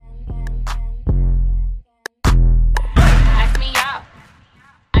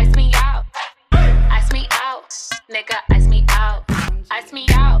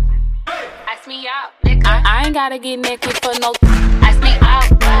ain't gotta get naked for no. Ask me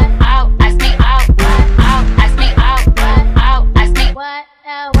out, ask me out, ask me out, ask me what,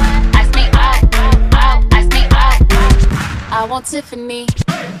 ask me out, ask me out. I want Tiffany,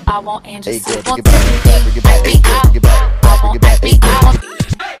 I want Angela, I want Tiffany, ask me out, I want ask me out.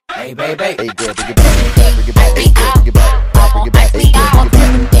 Hey, baby. Hey, girl, bring it back. Bring it back. Bring it back. Bring it back. Bring it back.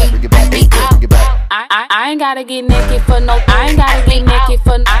 Bring it back. Bring it back. I ain't gotta get naked for no. I ain't gotta get naked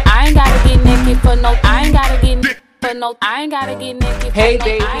for. I ain't gotta get naked for no. I ain't gotta get naked for no. I ain't gotta get naked. Hey,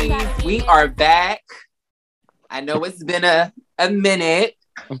 babies, we are back. I know it's been a minute.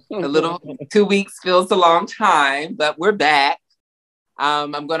 A little 2 weeks feels a long time, but we're back.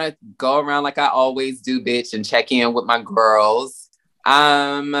 I'm gonna go around like I always do, bitch, and check in with my girls.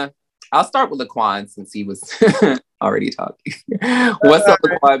 I'll start with Laquan since he was already talking. What's up,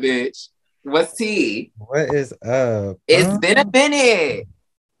 Laquan, bitch? What's tea? What is up? It's been a minute.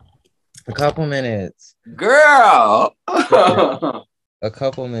 A couple minutes. Girl. A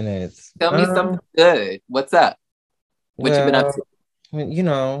couple minutes. Tell me something good. What's up? What you been up to? You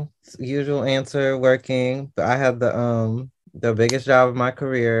know, usual answer, working. But I had the biggest job of my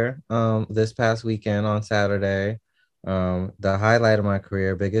career this past weekend on Saturday. The highlight of my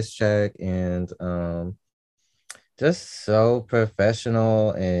career, biggest check, and just so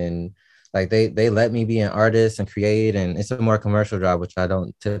professional, and like they let me be an artist and create, and it's a more commercial job, which I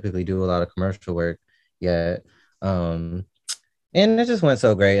don't typically do a lot of commercial work yet. And it just went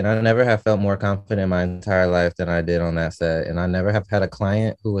so great, and I never have felt more confident in my entire life than I did on that set. And I never have had a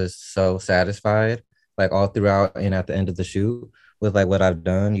client who was so satisfied, like all throughout and at the end of the shoot with like what I've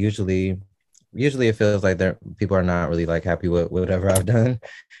done. Usually it feels like people are not really like happy with whatever I've done.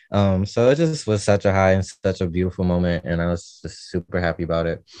 So it just was such a high and such a beautiful moment, and I was just super happy about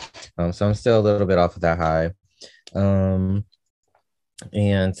it. So I'm still a little bit off of that high. And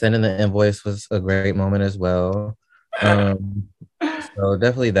sending the invoice was a great moment as well. So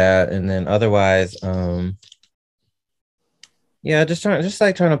definitely that, and then otherwise, yeah, just trying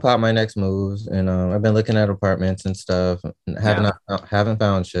to plot my next moves, and I've been looking at apartments and stuff. Haven't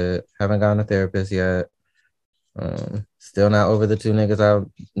found shit. Haven't gotten a therapist yet. Still not over the two niggas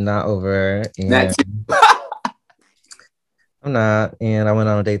I'm not over. And I'm not. And I went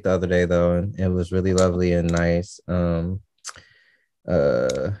on a date the other day though, and it was really lovely and nice.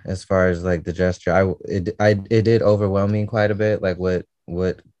 As far as like the gesture, it did overwhelm me quite a bit, like what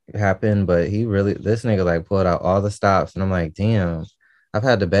happened, but this nigga like pulled out all the stops, and I'm like, damn, I've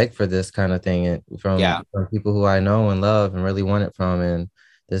had to beg for this kind of thing from people who I know and love and really want it from, and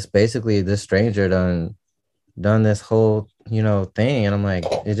this stranger done this whole thing, and I'm like,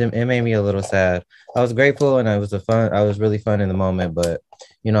 it made me a little sad. I was grateful, and I was really fun in the moment, but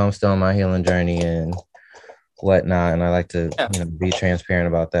I'm still on my healing journey and whatnot, and I like to be transparent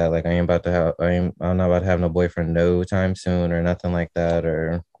about that. Like I'm not about to have no boyfriend no time soon or nothing like that,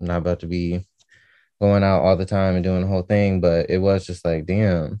 or I'm not about to be going out all the time and doing the whole thing, but it was just like,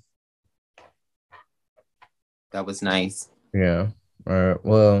 damn, that was nice. Yeah.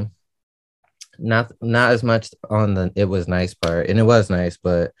 Well, not as much on the it was nice part, and it was nice,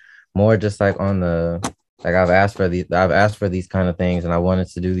 but more just like on the like I've asked for these kind of things, and I wanted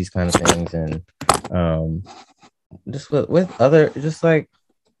to do these kind of things, and just with other, just like,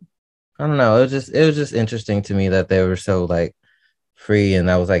 I don't know, it was just interesting to me that they were so like free, and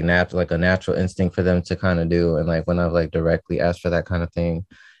that was like a natural instinct for them to kind of do. And like when I've like directly asked for that kind of thing,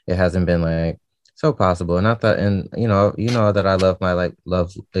 it hasn't been like so possible. And I thought, and you know that I love my like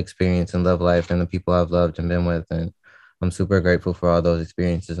love experience and love life and the people I've loved and been with, and I'm super grateful for all those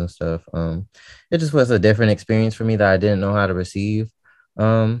experiences and stuff. It just was a different experience for me that I didn't know how to receive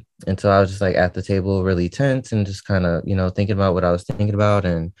until I was just like at the table really tense and just kind of thinking about what I was thinking about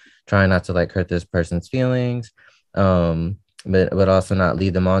and trying not to like hurt this person's feelings, but also not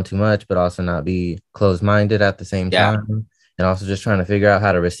lead them on too much, but also not be closed-minded at the same time, and also just trying to figure out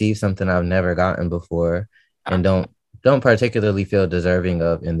how to receive something I've never gotten before and don't particularly feel deserving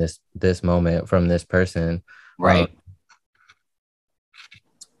of in this moment from this person. Right.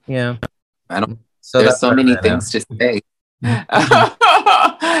 Yeah. There's so many things to say.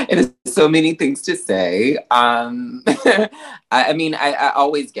 It is so many things to say. I mean, I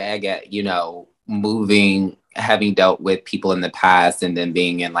always gag at, moving, having dealt with people in the past and then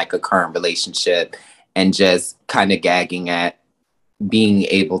being in like a current relationship and just kind of gagging at being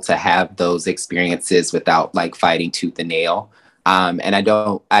able to have those experiences without like fighting tooth and nail. And I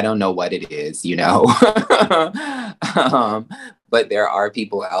don't know what it is, but there are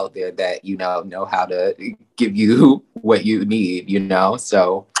people out there that, know how to give you what you need,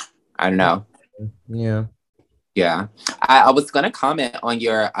 so I don't know. Yeah. Yeah. I was gonna comment on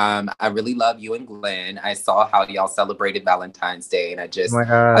your I really love you and Glenn. I saw how y'all celebrated Valentine's Day and Oh my I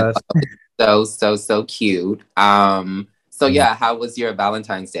gosh. thought it was so cute. So yeah, how was your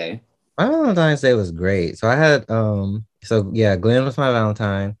Valentine's Day? My Valentine's Day was great. So I had so yeah, Glenn was my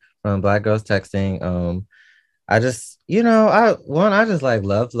Valentine from Black Girls Texting. I just, I just like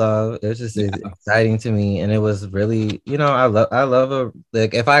love. It was just Yeah. exciting to me, and it was really, I love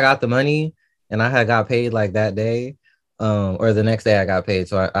like if I got the money and I had got paid like that day, or the next day I got paid,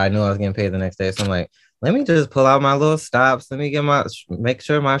 so I knew I was getting paid the next day. So I'm like, let me just pull out my little stops. Let me make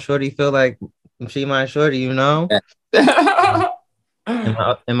sure my shorty feel like she my shorty,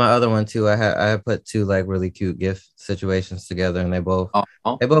 And my other one too, I had put two like really cute gift situations together, and they both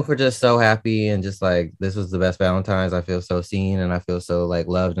Oh, they both were just so happy and just like this was the best Valentine's. I feel so seen and I feel so like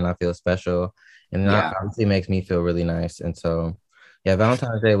loved and I feel special, and that yeah. obviously makes me feel really nice. And so, yeah,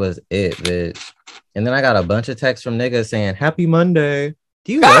 Valentine's Day was it, bitch. And then I got a bunch of texts from niggas saying Happy Monday.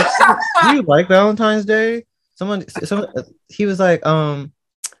 Do you like Valentine's Day? Someone he was like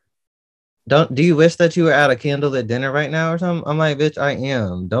do you wish that you were at a candlelit dinner right now or something? I'm like, bitch, I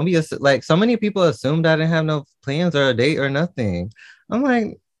am. Don't be like so many people assumed I didn't have no plans or a date or nothing. I'm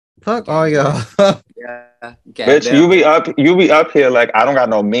like, fuck all y'all. Yeah. Bitch, Goddamn. you be up here like I don't got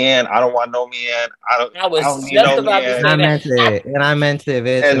no man, I don't want no man, I I don't was need just no about to man, And say I that. meant it. And I meant it,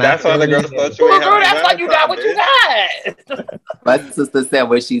 bitch. and And I that's why still the mean girls thought it. you Well, ain't girl, having a that's why you got Valentine, what you bitch. got. My sister said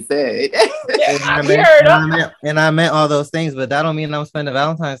what she said. Yeah, And I we meant, heard and her. I meant, and I meant all those things, but that don't mean I'm spending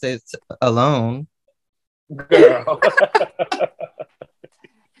Valentine's Day alone. Girl.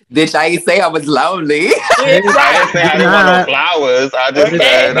 Bitch, I ain't say I was lonely. Yeah, Bitch, I didn't say right. I did didn't want no not. flowers. I just Okay.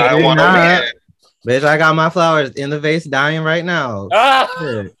 said I don't Did want no not. man. Bitch, I got my flowers in the vase dying right now. Ah.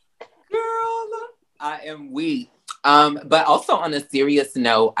 Shit. Girl, I am weak. But also on a serious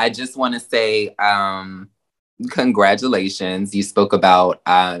note, I just want to say, congratulations. You spoke about,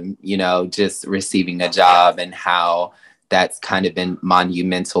 just receiving a job and how that's kind of been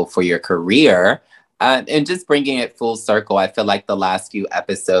monumental for your career. And just bringing it full circle, I feel like the last few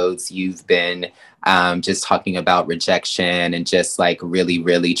episodes you've been just talking about rejection and just like really,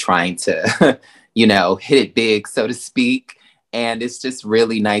 really trying to, hit it big, so to speak. And it's just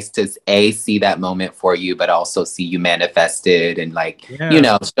really nice to see that moment for you, but also see you manifested and like,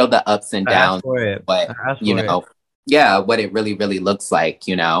 Yeah, show the ups and I asked downs, for it. what, I asked for it. yeah, what it really, really looks like.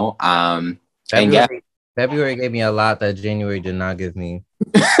 And yeah. February gave me a lot that January did not give me.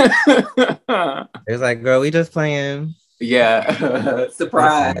 It was like, girl, we just playing. Yeah.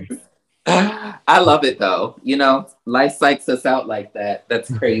 Surprise. I love it though. Life psychs us out like that.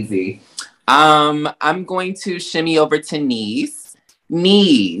 That's crazy. I'm going to shimmy over to Niece.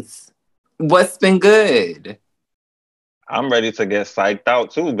 Niece, what's been good? I'm ready to get psyched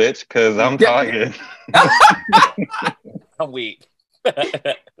out too, bitch, because I'm tired. I'm weak.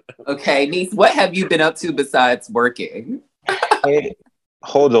 Okay, Niece, what have you been up to besides working? Hey,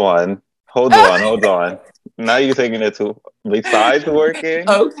 hold on. Now you're taking it to besides working.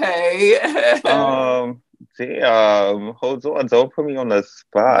 Okay. Damn. Hold on. Don't put me on the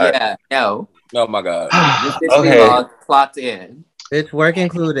spot. Yeah, no. Oh my God. This bitch Okay. clocked in. Bitch, work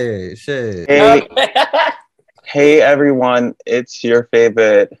included. Shit. Hey, hey everyone. It's your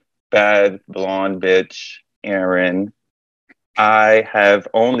favorite bad blonde bitch, Erin. I have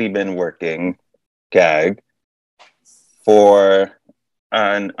only been working gag for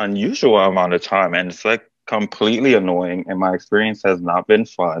an unusual amount of time, and it's like completely annoying, and my experience has not been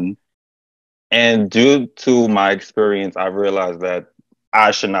fun. And due to my experience, I realized that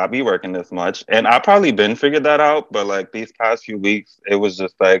I should not be working this much. And I probably been figured that out, but like these past few weeks, it was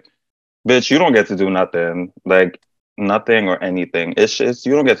just like, bitch, you don't get to do nothing. Like nothing or anything. It's just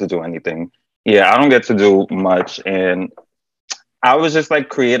you don't get to do anything. Yeah, I don't get to do much. And I was just like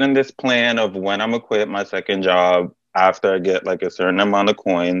creating this plan of when I'm gonna quit my second job after I get like a certain amount of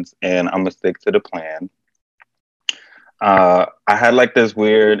coins, and I'm gonna stick to the plan. I had like this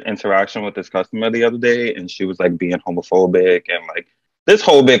weird interaction with this customer the other day, and she was like being homophobic and like this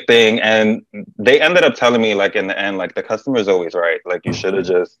whole big thing. And they ended up telling me like in the end, like the customer is always right. Like you should have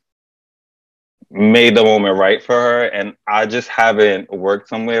just made the moment right for her. And I just haven't worked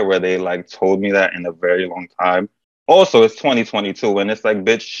somewhere where they like told me that in a very long time. Also, it's 2022, and it's like,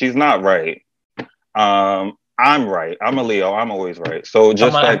 bitch, she's not right. I'm right. I'm a Leo. I'm always right. So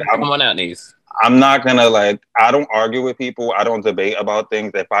just Come on out, niece. I'm not gonna like, I don't argue with people. I don't debate about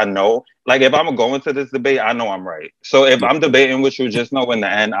things. If I know, like if I'm going to this debate, I know I'm right. So if I'm debating with you, just know in the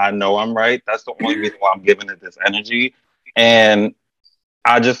end, I know I'm right. That's the only reason why I'm giving it this energy. And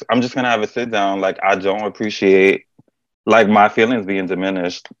I'm just gonna have a sit down. Like I don't appreciate like my feelings being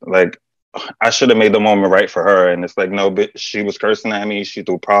diminished. Like I should have made the moment right for her. And it's like, no, but she was cursing at me. She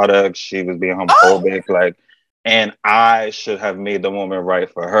threw products. She was being homophobic. Like, and I should have made the moment right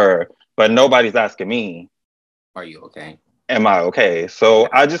for her. But nobody's asking me, Are you okay? am I okay? So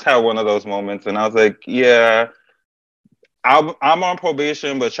I just had one of those moments, and I was like, yeah, I'm on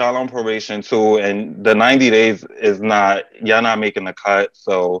probation, but y'all on probation too. And the 90 days is not, y'all not making the cut.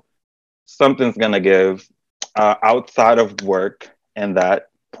 So something's gonna give. Outside of work and that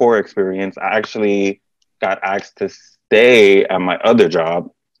poor experience, I actually got asked to stay at my other job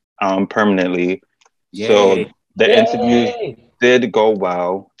permanently. So Yay. the interviews Yay. did go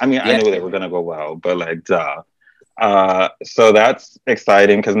well. I mean, I Yeah. knew they were gonna go well, but like, duh. So that's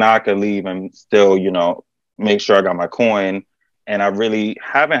exciting because now I can leave and still, make sure I got my coin. And I really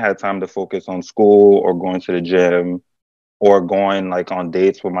haven't had time to focus on school or going to the gym or going like on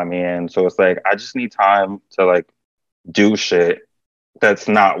dates with my man. So it's like I just need time to like do shit that's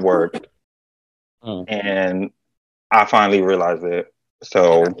not work. And I finally realized it.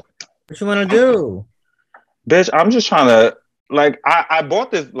 So What you want to do? bitch, I'm just trying to like I bought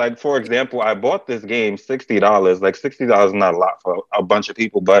this, like, for example, I bought this game $60. Like $60 is not a lot for a bunch of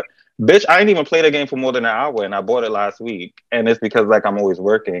people, but bitch, I didn't even play the game for more than an hour and I bought it last week. And it's because like I'm always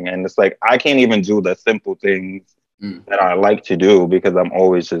working and it's like I can't even do the simple things that I like to do because I'm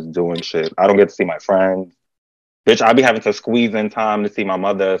always just doing shit. I don't get to see my friends. Bitch, I be having to squeeze in time to see my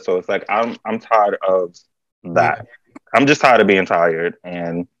mother. So it's like I'm tired of that. I'm just tired of being tired.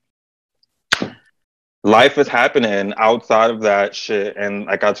 And life is happening outside of that shit. And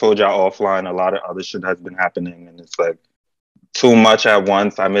like I told y'all offline, a lot of other shit has been happening. And it's like too much at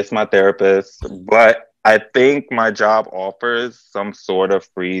once. I miss my therapist. But I think my job offers some sort of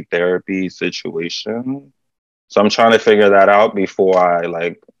free therapy situation. So I'm trying to figure that out before I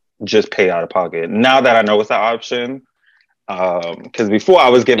like just pay out of pocket. Now that I know it's an option, because before I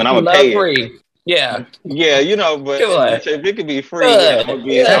was giving, I'm gonna pay free. it. Yeah. Yeah, but Sure. if it could be free, Good.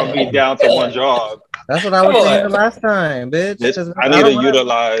 I'll be down to one job. That's what I was saying the last time, bitch. Bitch, 'cause I need to don't wanna-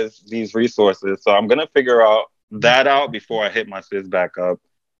 utilize these resources. So I'm gonna figure that out before I hit my sis back up.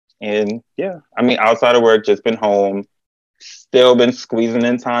 And yeah, I mean, outside of work, just been home, still been squeezing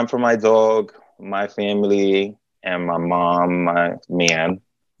in time for my dog, my family, and my mom, my man.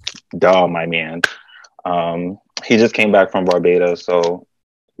 My man. He just came back from Barbados, so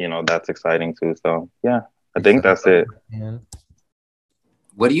that's exciting too. So yeah, I think that's it. Man.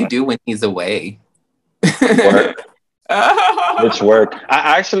 What do you do when he's away? Work. Which work?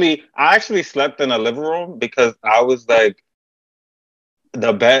 I actually slept in a living room because I was like,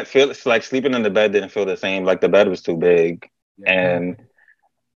 the bed feels like sleeping in the bed didn't feel the same. Like the bed was too big, and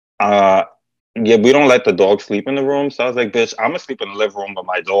yeah, we don't let the dog sleep in the room. So I was like, bitch, I'm gonna sleep in the living room with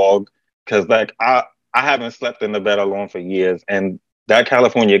my dog because like I haven't slept in the bed alone for years, and that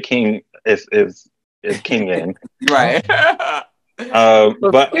California king is kinging. Right. But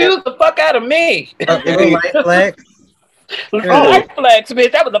Excuse the fuck out of me. Little light flex. Light flex,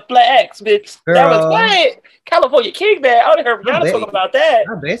 bitch. That was a flex, bitch. That was Girl. what? California King man. I only heard Rihanna talk about that.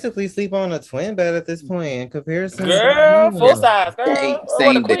 I basically sleep on a twin bed at this point in comparison. Girl, full size, girl. Same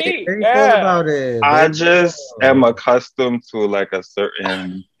What a bitch. queen. How you feel Yeah. about it? I bitch? just am accustomed to like a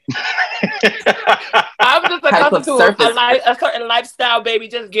certain. I'm just Type accustomed of to surface. a certain lifestyle, baby.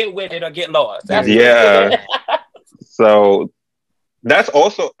 Just get with it or get lost. That's Yeah. So that's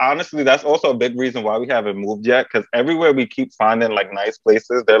also a big reason why we haven't moved yet. Because everywhere we keep finding like nice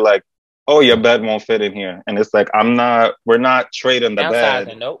places, they're like, "Oh, your bed won't fit in here," and it's like, we're not trading the bed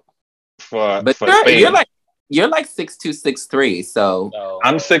downsizing. Nope. for But space. you're like 6'2", 6'3", so No.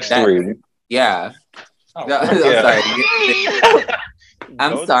 I'm 6'3". yeah. Oh, No, Yeah.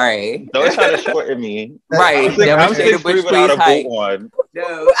 I'm sorry. Don't try to shorten me. Right. I'm Demonstrate 6'3" which without a height. boot on.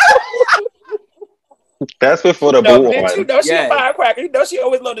 No. That's before the No, boot bitch, you on. know she Yes. a firecracker. You know she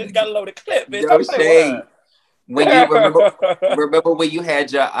always got a loaded clip, bitch. No Don't play shade. with When her. you remember when you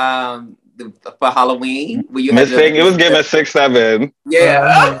had your for Halloween when you had Miss Thing, it was given 6'7".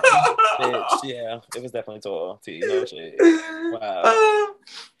 yeah. Bitch, yeah, it was definitely tall. T, no shit. Wow.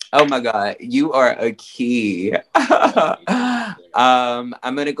 Oh my God, you are a key. I'm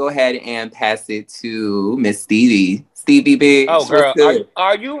gonna go ahead and pass it to Miss Stevie. Stevie, bitch. Oh, girl, what's good?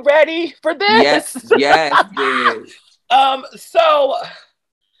 are you ready for this? Yes, bitch. So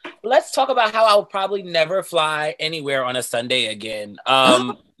let's talk about how I'll probably never fly anywhere on a Sunday again.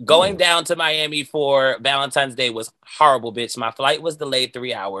 Going down to Miami for Valentine's Day was horrible, bitch. My flight was delayed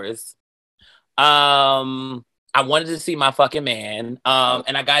 3 hours. I wanted to see my fucking man.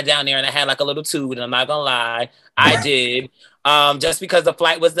 And I got down there and I had like a little toot, and I'm not gonna lie, I did. Just because the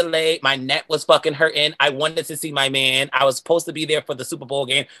flight was delayed, my neck was fucking hurting. I wanted to see my man. I was supposed to be there for the Super Bowl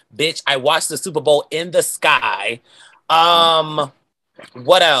game. Bitch, I watched the Super Bowl in the sky.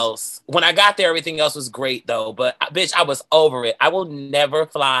 What else? When I got there, everything else was great though. But bitch, I was over it. I will never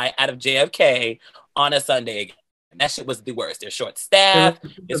fly out of JFK on a Sunday again. That shit was the worst. They're short staffed.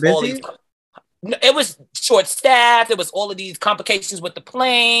 It's all these. It was short staffed. There was all of these complications with the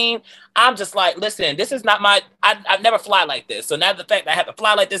plane. I'm just like, listen, this is not my. I've never fly like this. So now the fact that I have to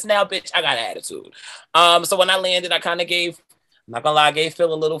fly like this now, bitch, I got an attitude. So when I landed, I kind of gave. I'm not gonna lie, I gave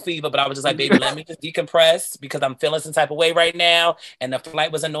Phil a little fever, but I was just like, baby, let me just decompress because I'm feeling some type of way right now. And the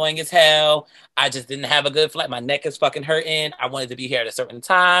flight was annoying as hell. I just didn't have a good flight. My neck is fucking hurting. I wanted to be here at a certain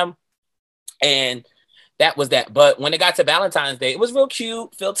time. And that was that. But when it got to Valentine's Day, it was real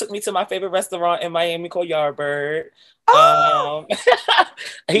cute. Phil took me to my favorite restaurant in Miami called Yardbird. Oh!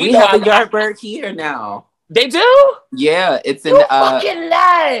 We have a Yardbird here now. They do? Yeah, it's in fucking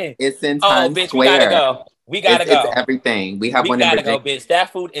lie. It's in Times bitch, Square. We gotta go. We gotta go. It's everything. We have one in gotta Virginia. go, bitch.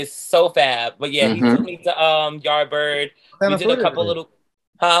 That food is so fab. But yeah, he took me to Yardbird. We did a couple little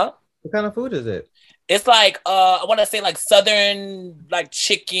What kind of food is it? It's like I want to say like southern, like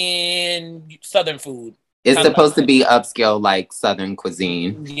chicken, southern food. It's supposed to be upscale, like Southern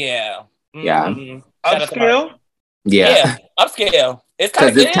cuisine. Yeah. Yeah. Mm-hmm. Upscale? Yeah. Upscale. It's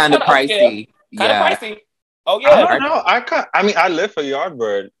kind of pricey. Kind of pricey. Oh yeah. I don't know. I live for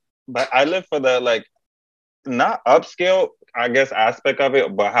Yardbird, but I live for the like not upscale, I guess, aspect of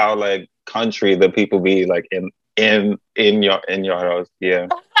it, but how like country the people be like in your house. Yeah.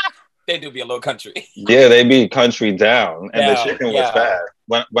 They do be a little country. Yeah, they be country down, and the chicken was bad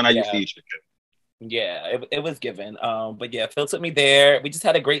when I used to eat chicken. Yeah, it was given. But yeah, Phil took me there. We just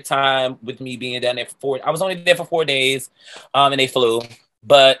had a great time with me being down there I was only there for 4 days, and they flew.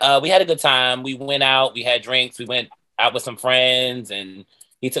 But we had a good time. We went out, we had drinks, we went out with some friends, and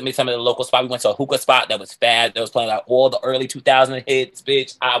he took me to some of the local spots. We went to a hookah spot that was fab. That was playing like all the early 2000 hits,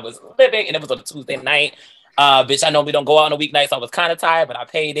 bitch. I was living, and it was on a Tuesday night. Bitch, I know we don't go out on a weeknight, so I was kind of tired, but I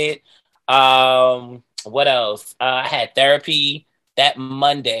paid it. What else? I had therapy that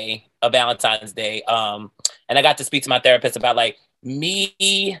Monday of Valentine's Day. And I got to speak to my therapist about like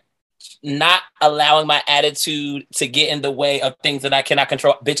me not allowing my attitude to get in the way of things that I cannot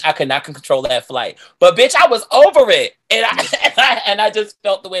control. Bitch, I could not control that flight. But bitch, I was over it. And I just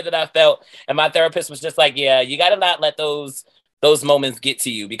felt the way that I felt. And my therapist was just like, yeah, you gotta not let those moments get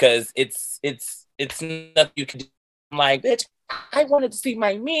to you because it's nothing you can do. I'm like, bitch, I wanted to see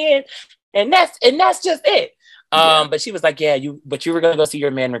my man, and that's just it. But she was like, yeah, but you were gonna go see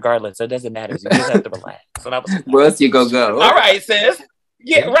your man regardless, so it doesn't matter. You just have to relax. And I was like, where else you go? All right, sis.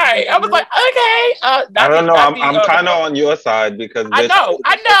 Yeah, right. I was like, okay. I don't know. I'm kind of on your side because I know.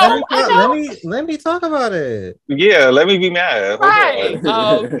 Let me talk about it. Yeah, let me be mad. Right.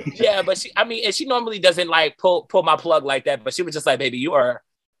 Yeah, but she normally doesn't like pull my plug like that. But she was just like, baby, you're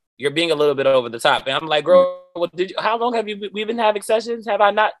being a little bit over the top. And I'm like, girl, how long have we been having sessions? Have I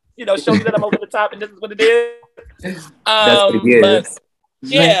not, shown you that I'm over the top and this is what it is? That's what it is. But,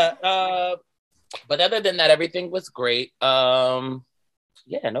 yeah. But other than that, everything was great.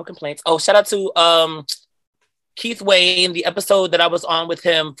 Yeah, no complaints. Oh, shout out to Keith Wayne, the episode that I was on with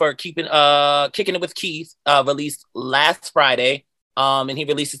him for kicking it with Keith, released last Friday. And he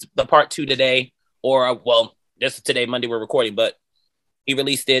releases the part 2 today, this is today, Monday we're recording, but he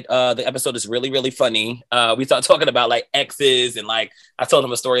released it. The episode is really, really funny. We started talking about like exes, and like I told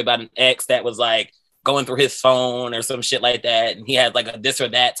him a story about an ex that was like going through his phone or some shit like that, and he had like a this or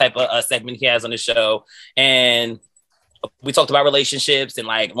that type of segment he has on the show, and we talked about relationships and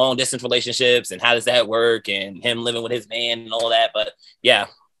like long distance relationships and how does that work and him living with his man and all that. But yeah,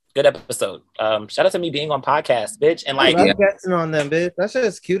 good episode. Shout out to me being on podcasts, bitch. And like guessing on them, bitch. That shit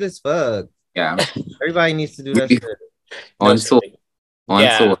is cute as fuck. Yeah. Everybody needs to do that shit. On tour.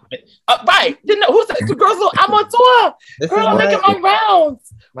 Tour. Right. Who's that? The girls, I'm on tour. Girl, I'm making my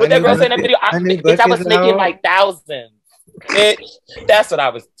rounds. With that girl saying that video, I was making like thousands. Bitch, that's what I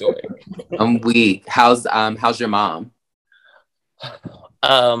was doing. I'm weak. How's your mom?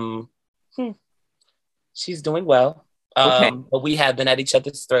 She's doing well. Okay. But we have been at each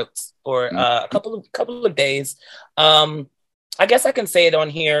other's throats for a couple of days. I guess I can say it on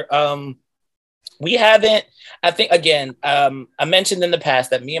here. We haven't. I think again. I mentioned in the past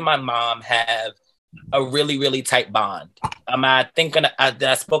that me and my mom have a really, really tight bond. I think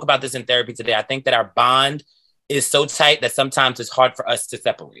I spoke about this in therapy today. I think that our bond is so tight that sometimes it's hard for us to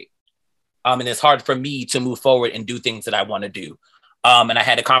separate. And it's hard for me to move forward and do things that I want to do. And I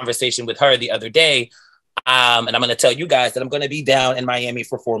had a conversation with her the other day. And I'm going to tell you guys that I'm going to be down in Miami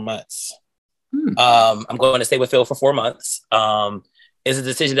for 4 months. I'm going to stay with Phil for 4 months. It's a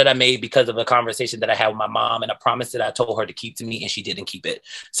decision that I made because of a conversation that I had with my mom and a promise that I told her to keep to me, and she didn't keep it.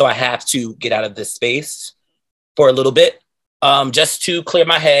 So I have to get out of this space for a little bit, just to clear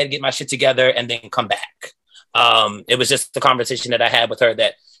my head, get my shit together, and then come back. It was just the conversation that I had with her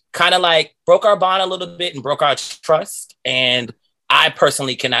that kind of like broke our bond a little bit and broke our trust. And I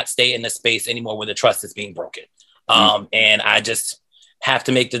personally cannot stay in this space anymore where the trust is being broken. And I just have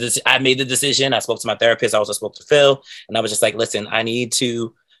to make I made the decision. I spoke to my therapist. I also spoke to Phil, and I was just like, listen, I need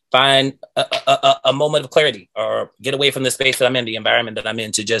to find a moment of clarity or get away from the space that I'm in, the environment that I'm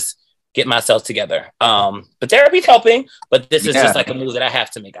in, to just get myself together. But therapy's helping, but this is just like a move that I have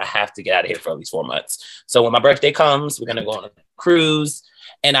to make. I have to get out of here for at least 4 months. So when my birthday comes, we're going to go on a cruise,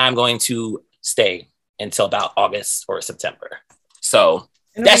 and I'm going to stay until about August or September. So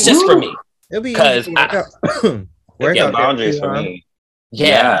that's just for me. It'll be because boundaries for me.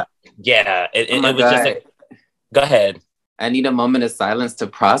 Yeah. It was just like, go ahead. I need a moment of silence to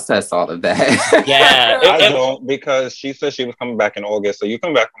process all of that. Yeah. I don't, because she said she was coming back in August. So you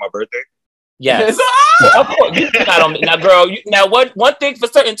come back for my birthday? Yes. Of course. Now, girl, one thing for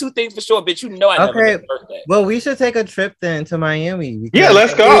certain, two things for sure, bitch. You know I never get a birthday. Well, we should take a trip then to Miami. Yeah,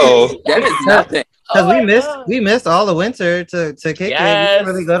 let's go. That is nothing. Because we missed all the winter to kick it. We didn't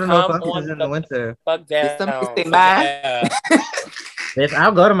really go to no functions in the winter. Fuck that. Bitch,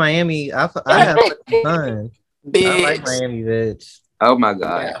 I'll go to Miami. I have fun. Bitch. I like Miami, bitch. Oh my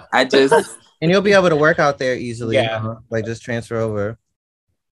God. Yeah. I just and you'll be able to work out there easily. Yeah. Like just transfer over.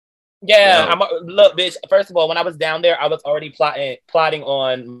 Yeah. Look, bitch. First of all, when I was down there, I was already plotting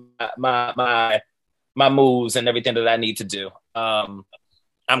on my moves and everything that I need to do. I'm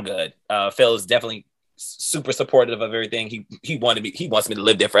good. Phil is definitely super supportive of everything. He wants me to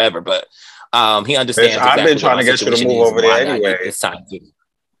live there forever, but he understands. Bitch, I've been trying to get you to move over there anyway. It's time to.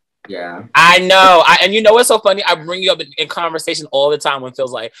 Yeah, I know. And you know what's so funny? I bring you up in conversation all the time when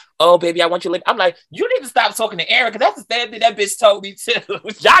Phil's like, "Oh, baby, I want you to live." I'm like, "You need to stop talking to Aaron, because that's the same thing that bitch told me too.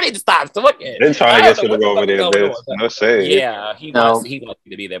 Y'all need to stop talking." They're trying to get you to go over there, bitch. No shade. Yeah, he wants me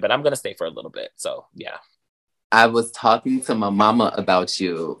to be there, but I'm gonna stay for a little bit. So yeah. I was talking to my mama about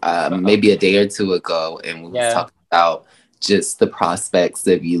you maybe a day or two ago, and we was talking about just the prospects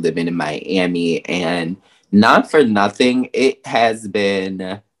of you living in Miami. And not for nothing, it has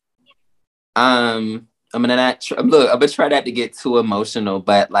been. I'm gonna try not to get too emotional,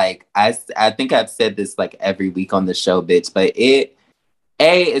 but like I think I've said this like every week on the show, bitch. But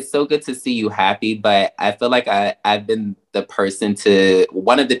it's so good to see you happy, but I feel like I've been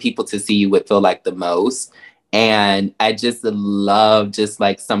one of the people to see you with feel like the most. And I just love just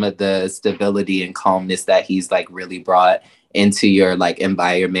like some of the stability and calmness that he's like really brought into your like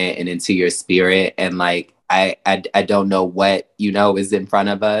environment and into your spirit. And like I don't know what is in front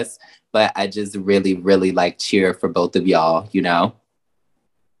of us, but I just really, really like cheer for both of y'all,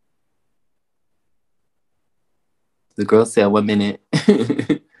 The girl said 1 minute.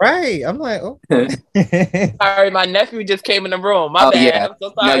 Right. I'm like, oh. Sorry, my nephew just came in the room. My bad. Yeah. I'm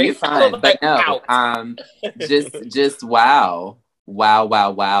so sorry. No, you're fine. But no, just wow.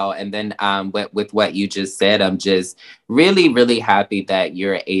 And then with what you just said, I'm just really, really happy that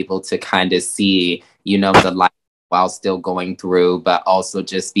you're able to kind of see, the light while still going through, but also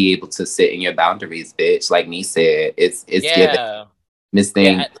just be able to sit in your boundaries, bitch. Like me said, it's given. Miss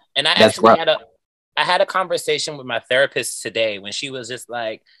Thing. Yeah, and I actually had a conversation with my therapist today when she was just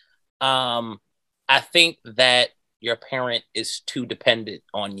like, I think that your parent is too dependent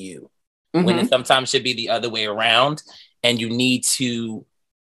on you, when it sometimes should be the other way around, and you need to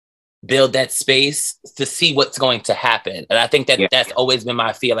build that space to see what's going to happen. And I think that that's always been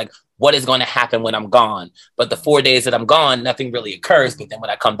my fear, like, what is going to happen when I'm gone? But the 4 days that I'm gone, nothing really occurs. But then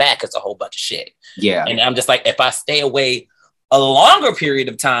when I come back, it's a whole bunch of shit. Yeah. And I'm just like, if I stay away a longer period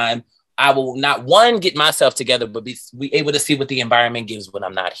of time, I will not, one, get myself together, but be able to see what the environment gives when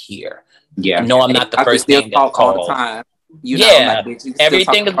I'm not here. Yeah. No, I'm not the first thing that calls.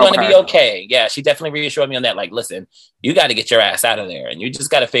 Everything is going to be okay. Yeah, she definitely reassured me on that. Like, listen, you got to get your ass out of there, and you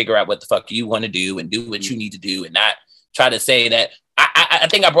just got to figure out what the fuck you want to do and do what you need to do, and not try to say that. I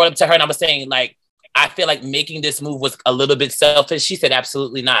think I brought up to her, and I was saying, like, I feel like making this move was a little bit selfish. She said,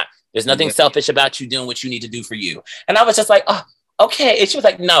 absolutely not. There's nothing selfish about you doing what you need to do for you. And I was just like, oh, okay. And she was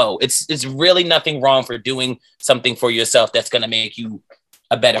like, no, it's really nothing wrong for doing something for yourself that's going to make you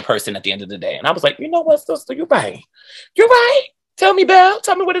a better person at the end of the day. And I was like, you know what, sister, you're right. You're right. Tell me, Belle.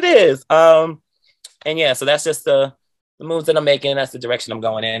 Tell me what it is. And yeah, so that's just the moves that I'm making. That's the direction I'm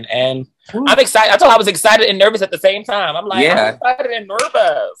going in. And I'm excited. I told her I was excited and nervous at the same time. I'm like, I'm excited and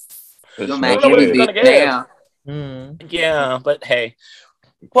nervous. Yeah, but hey,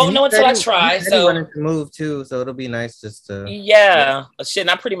 Won't know until I You try. said you So wanted to move too, so it'll be nice just to. yeah, shit. And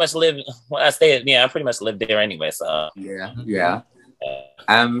I pretty much live. Well, I pretty much live there anyway. So Yeah.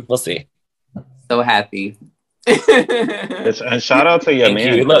 I'm we'll see. so happy. And shout out to your Thank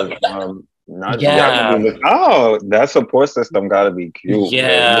man. you. Look. Not Yeah. that support system gotta be cute.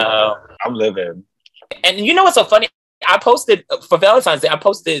 Yeah. Man. I'm living. And you know what's so funny? I posted for Valentine's Day. I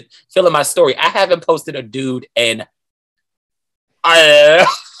posted filling my story. I haven't posted a dude in no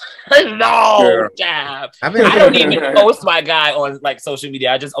jab. I don't even post my guy on like social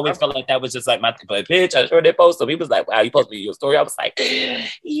media. I just always felt like that was just like my bitch. I sure did post. So he was like, "Wow, you posted your story." I was like,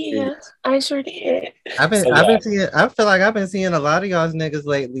 "Yeah, I sure did." I've been seeing. I feel like I've been seeing a lot of y'all's niggas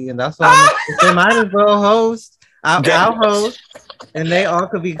lately, and that's why they might as well host. I'll host, and they all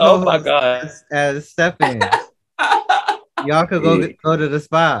could be co-hosts. Oh my god, as Stefan. Y'all could go to the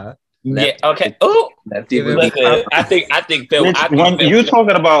spa. Yeah. Okay. Oh, listen. I think Phil. You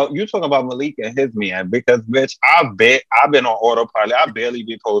talking about Malik and his man because bitch, I've been on autopilot. I barely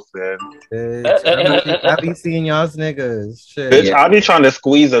be posting. I be seeing y'all's niggas. Shit. Bitch, I be trying to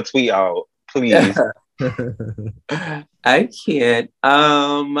squeeze a tweet out, please. I can't.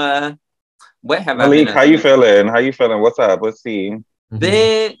 What have Malik, I been? how you feeling? How you feeling? What's up? Let's see.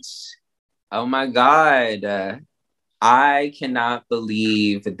 Bitch. Oh my God. I cannot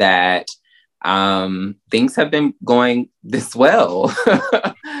believe that things have been going this well.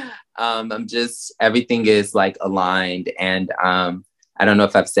 Everything is like aligned. And I don't know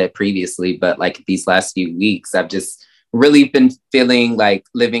if I've said previously, but like these last few weeks, I've just really been feeling like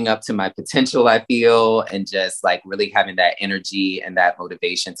living up to my potential, I feel, and just like really having that energy and that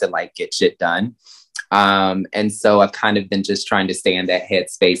motivation to like get shit done. And so I've kind of been just trying to stay in that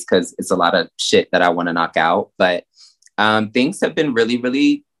headspace because it's a lot of shit that I want to knock out. But things have been really,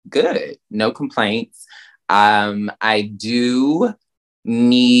 really good. No complaints. I do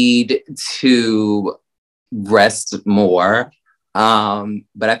need to rest more.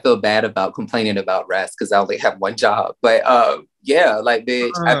 But I feel bad about complaining about rest because I only have one job. But yeah, like bitch,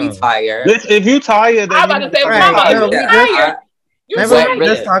 I be tired. Bitch, if you tired, then I'm about to say, tired. Remember we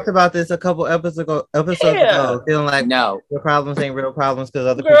just talked about this a couple episodes ago, feeling like no, your problems ain't real problems because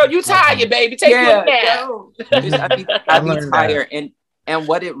other girl, you tired, baby. Take a nap. I be tired, and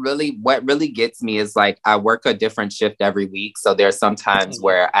what really gets me is like I work a different shift every week, so there's sometimes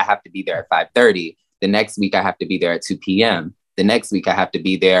where I have to be there at 5:30. The next week I have to be there at 2 p.m. The next week I have to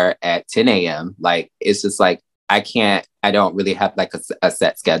be there at 10 a.m. Like it's just like I don't really have like a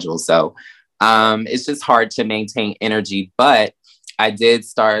set schedule, so it's just hard to maintain energy, but I did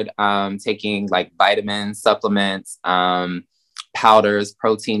start taking like vitamins, supplements, powders,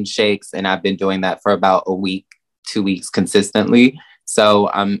 protein shakes, and I've been doing that for about a week, 2 weeks consistently. So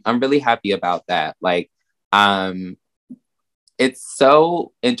I'm really happy about that. Like, it's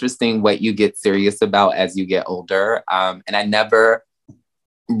so interesting what you get serious about as you get older. And I never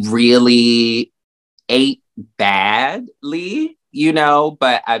really ate badly,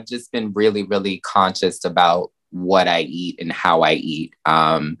 but I've just been really, really conscious about what I eat and how I eat,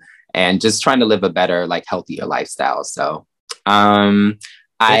 and just trying to live a better, like healthier lifestyle. So,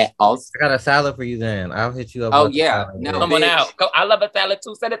 I got a salad for you then. I'll hit you up. Oh yeah. No, come on out. I love a salad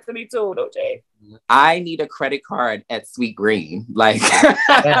too. Send it to me too, don't you? I need a credit card at Sweet Green. Like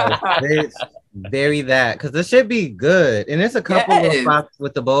yes, very that. Cause this should be good. And it's a couple of spots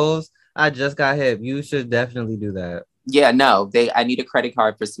with the bowls. I just got hip. You should definitely do that. Yeah, no, I need a credit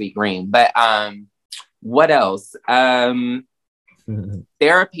card for Sweet Green. But what else?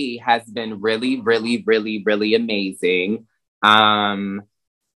 Therapy has been really, really, really, really amazing.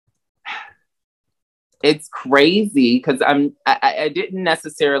 It's crazy because I didn't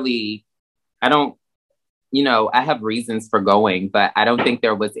necessarily, I don't, I have reasons for going, but I don't think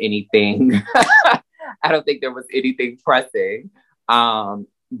there was anything, pressing.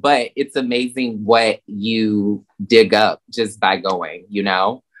 But it's amazing what you dig up just by going,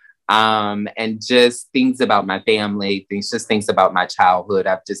 and just things about my family, things about my childhood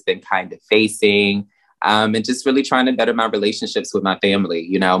I've just been kind of facing, and just really trying to better my relationships with my family.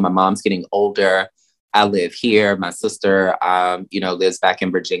 My mom's getting older. I live here. My sister, lives back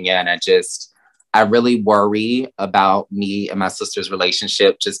in Virginia. And I really worry about me and my sister's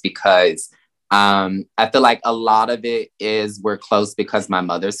relationship just because I feel like a lot of it is we're close because my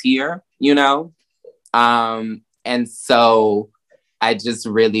mother's here, and so I just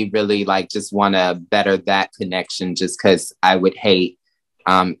really, really just want to better that connection just because I would hate,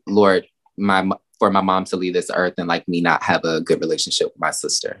 Lord, for my mom to leave this earth and me not have a good relationship with my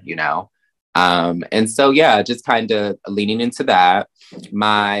sister, And so, yeah, just kind of leaning into that.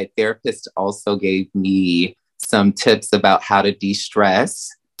 My therapist also gave me some tips about how to de-stress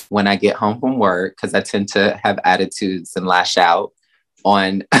when I get home from work, because I tend to have attitudes and lash out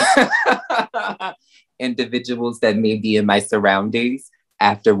on individuals that may be in my surroundings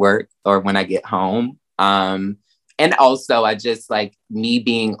after work or when I get home. And also, I just like me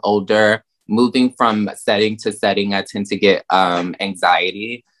being older, moving from setting to setting, I tend to get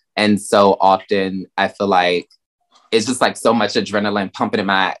anxiety. And so often I feel like it's just like so much adrenaline pumping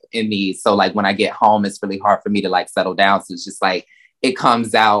in me. So like when I get home, it's really hard for me to like settle down. So it's just like, it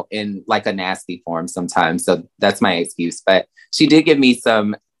comes out in like a nasty form sometimes. So that's my excuse. But she did give me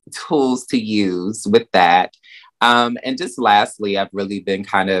some tools to use with that. And just lastly, I've really been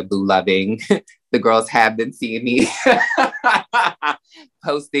kind of boo loving. The girls have been seeing me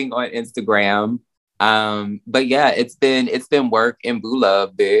posting on Instagram. But yeah, it's been work and boo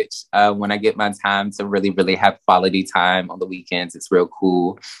love, bitch. When I get my time to really, really have quality time on the weekends, it's real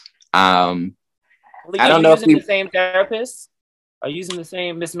cool. I don't know if the same therapist. Are you using the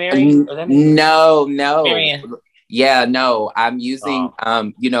same Miss Mary? No. Marianne. Yeah, no. I'm using a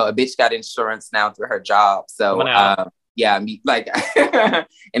bitch got insurance now through her job. So yeah, like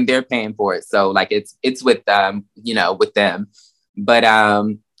and they're paying for it. So like it's with with them. But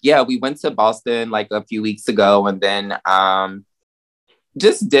yeah, we went to Boston like a few weeks ago, and then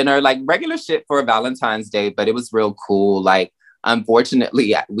just dinner, like regular shit for Valentine's Day, but it was real cool. Like,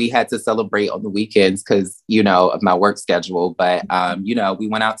 unfortunately, we had to celebrate on the weekends because, of my work schedule. But, we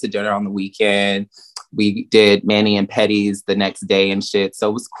went out to dinner on the weekend. We did Manny and Petty's the next day and shit. So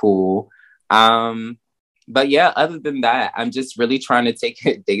it was cool. But yeah, other than that, I'm just really trying to take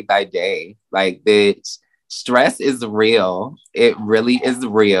it day by day. Like, bitch, stress is real. It really is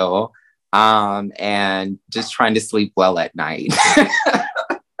real. And just trying to sleep well at night.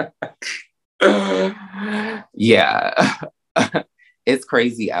 Yeah. It's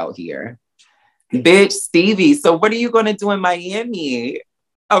crazy out here. Bitch, Stevie, so what are you going to do in Miami?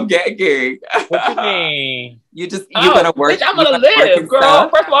 I'm gagging. What you mean? You're gonna work. Bitch, I'm gonna live, girl.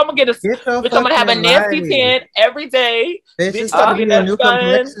 Stuff? First of all, I'm gonna I'm gonna have a nasty tan every day. Bitch, it's gonna be a new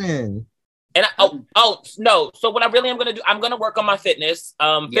complexion. And no. So what I really am gonna do, I'm gonna work on my fitness.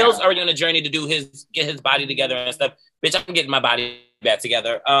 Phil's already on a journey to get his body together and stuff. Bitch, I'm getting my body back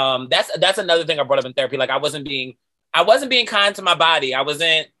together. That's another thing I brought up in therapy. Like I wasn't being kind to my body. I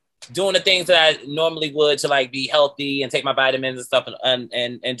wasn't doing the things that I normally would to like be healthy and take my vitamins and stuff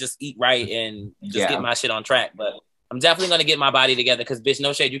and just eat right and just get my shit on track. But I'm definitely gonna get my body together because bitch,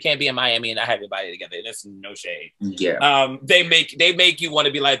 no shade, you can't be in Miami and not have your body together. There's no shade. Yeah. They make you want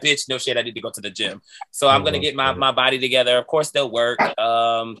to be like, bitch, no shade, I need to go to the gym. So I'm gonna get my body together. Of course they'll work.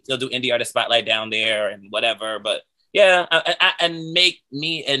 They'll do Indie Artist Spotlight down there and whatever. But yeah, and make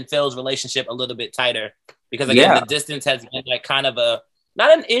me and Phil's relationship a little bit tighter because again, the distance has been like kind of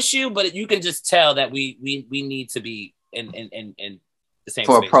not an issue, but you can just tell that we need to be in the same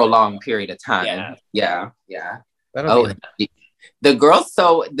for space, a prolonged period of time. Yeah. The girls.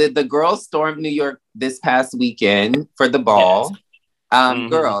 So the girls stormed New York this past weekend for the ball. Yes.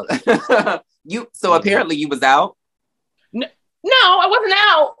 Girl, apparently you was out. No, I wasn't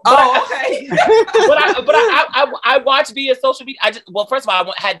out. Oh, okay. but I watched via social media. First of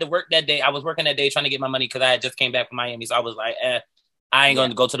all, I had to work that day. I was working that day trying to get my money because I had just came back from Miami, so I was like, I ain't going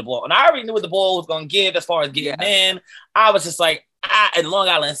to go to the ball. And I already knew what the ball was going to give as far as getting in. I was just like, in Long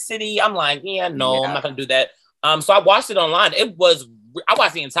Island City, I'm like, I'm not going to do that. So I watched it online. I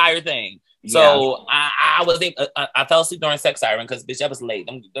watched the entire thing. So I fell asleep during Sex Siren because, bitch, I was late.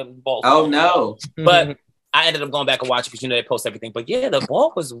 Them balls. Oh, no. But I ended up going back and watching because, they post everything. But yeah, the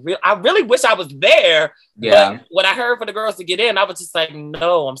ball was real. I really wish I was there. Yeah. But when I heard for the girls to get in, I was just like,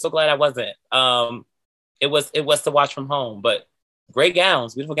 no, I'm so glad I wasn't. It was to watch from home, but great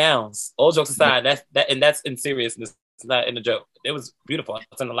gowns, beautiful gowns. All jokes aside, that's in seriousness. It's not in a joke. It was beautiful. I've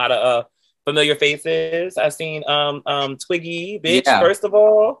seen a lot of familiar faces. I've seen Twiggy, bitch. Yeah. First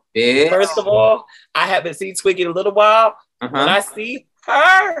of all, I haven't seen Twiggy in a little while. When I see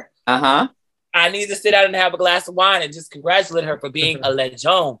her, I need to sit down and have a glass of wine and just congratulate her for being a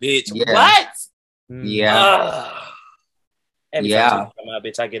legend, bitch. Yeah. What? Yeah. Every time she come out,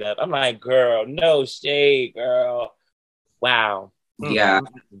 bitch, I get up. I'm like, girl, no shade, girl. Wow. Yeah.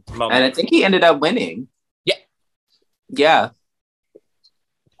 And I think he ended up winning. Yeah.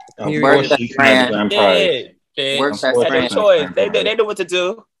 Work best friend. Work best friend. Choice. They knew what to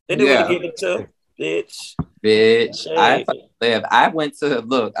do. They knew what to give it to. Bitch. I went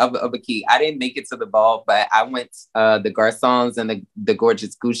to of a key. I didn't make it to the ball, but I went the Garçons and the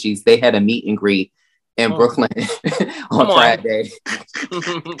Gorgeous Gucci's. They had a meet and greet in Brooklyn on Friday.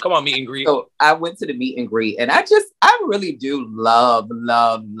 Come on, meet and greet. So I went to the meet and greet, and I really do love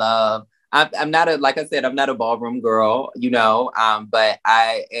I'm not like I said, I'm not a ballroom girl, but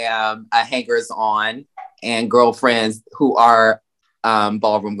I am a hangers on and girlfriends who are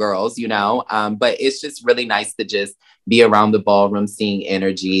ballroom girls, but it's just really nice to just be around the ballroom, seeing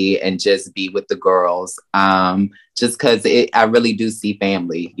energy and just be with the girls. Just because I really do see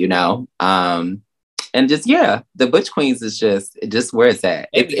family, and just, the Butch Queens is just where it's at.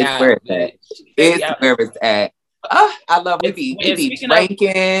 It's where it's at. It's where it's at. I love we be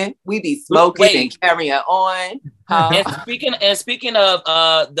drinking, we be smoking and carrying on. And speaking of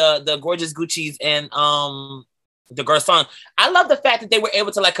the gorgeous Gucci's and the Garçon, I love the fact that they were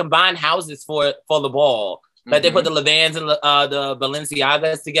able to like combine houses for the ball. Like they put the Levans and the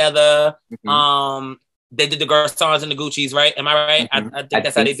Balenciagas together. They did the Garçons and the Gucci's, right? Am I right? I think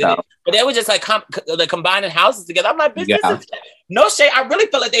that's how they did it. But they were just like combining houses together. I'm like, this is no shade. I really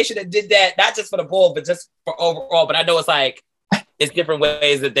feel like they should have did that, not just for the ball, but just for overall. But I know it's like it's different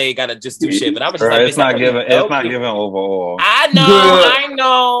ways that they gotta just do shit. But I was just like, it's not giving overall. I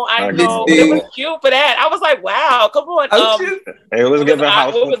know. But it was cute for that. I was like, wow, come on. It was giving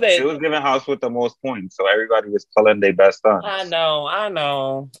house. It was giving house with the most points, so everybody was pulling their best stunts. I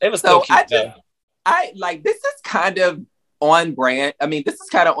know. It was so cute. I like, this is kind of on brand. I mean, this is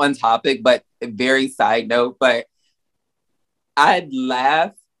kind of on topic, but very side note. But I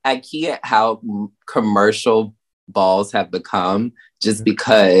laugh at how commercial balls have become, just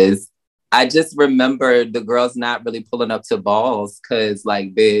because I just remember the girls not really pulling up to balls. Cause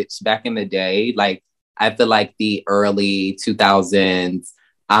like, bitch, back in the day, like I feel like the early 2000s,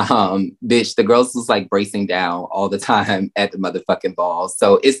 bitch, the girls was like bracing down all the time at the motherfucking balls.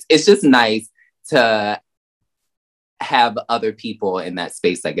 So it's just nice to have other people in that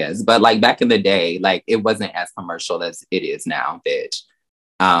space, I guess. But like back in the day, like it wasn't as commercial as it is now, bitch.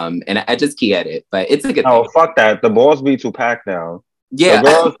 And I just key at it, but it's a good thing. Fuck that. The balls be too packed now. Yeah.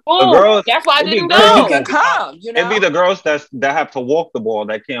 The girls, that's why I didn't go. You can come, It'd be the girls that have to walk the ball,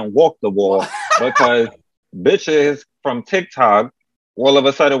 that can't walk the ball because bitches from TikTok all of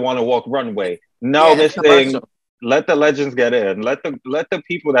a sudden want to walk runway. No, this thing, let the legends get in. Let the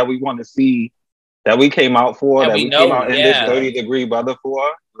people that we want to see, that we came out for, that we came out in this 30-degree weather for.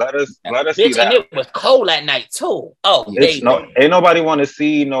 Let us see that. And it was cold that night too. Oh, ain't nobody want to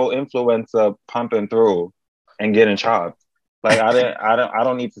see no influencer pumping through and getting chopped. Like I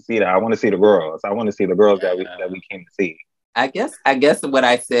don't need to see that. I want to see the girls. I want to see the girls that we came to see. I guess what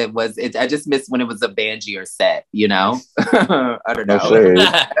I said was I just missed when it was a Bangier set. I don't know.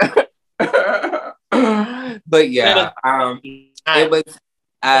 But yeah, it was.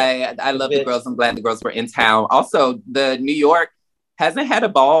 I love the girls. I'm glad the girls were in town. Also, the New York hasn't had a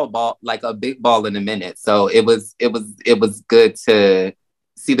ball like a big ball in a minute, so it was good to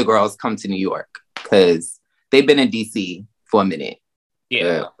see the girls come to New York because they've been in DC for a minute.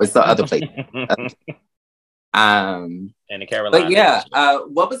 Yeah, or some other place. And the Carolinas. But yeah,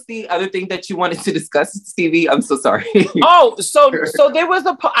 what was the other thing that you wanted to discuss, Stevie? I'm so sorry. So there was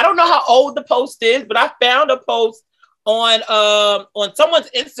I don't know how old the post is, but I found a post on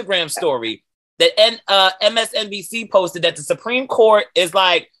someone's Instagram story that MSNBC posted that the Supreme Court is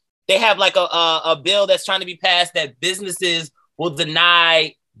like, they have like a bill that's trying to be passed that businesses will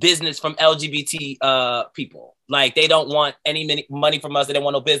deny business from LGBT people. Like they don't want any money from us. They don't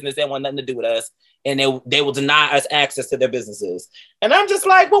want no business. They don't want nothing to do with us. And they will deny us access to their businesses. And I'm just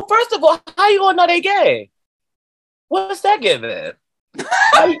like, well, first of all, how you gonna know they gay? What's that giving?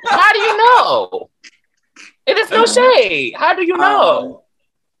 How do you know? It is no shade. How do you know?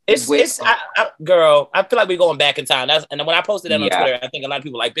 Girl, I feel like we're going back in time. And when I posted that on Twitter, I think a lot of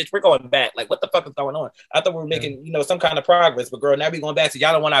people were like, bitch, we're going back. Like, what the fuck is going on? I thought we were making, some kind of progress. But girl, now we're going back to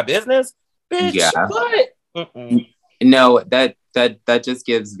y'all don't want our business? Bitch, what? No, that just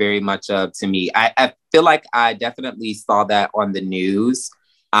gives very much up to me. I feel like I definitely saw that on the news.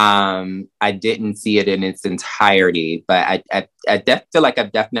 I didn't see it in its entirety, but I feel like I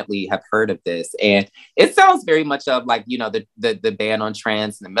definitely have heard of this, and it sounds very much of like the ban on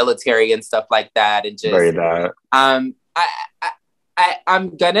trans and the military and stuff like that, and just very that. I'm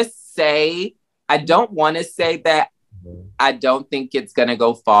gonna say I don't want to say that I don't think it's gonna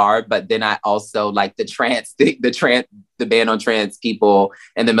go far, but then I also like the ban on trans people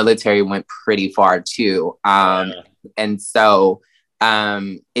and the military went pretty far too, and so.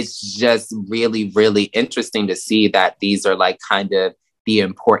 It's just really, really interesting to see that these are like kind of the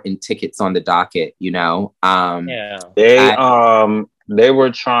important tickets on the docket, They were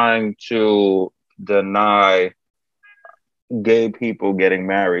trying to deny gay people getting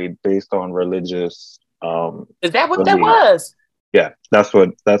married based on religious. Is that what that was? Yeah, that's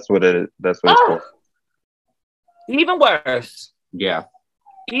what it's called. Even worse. Yeah.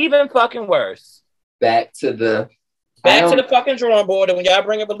 Even fucking worse. Back to the fucking drawing board. And when y'all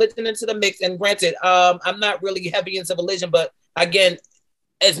bring a religion into the mix, and granted, I'm not really heavy into religion, but again,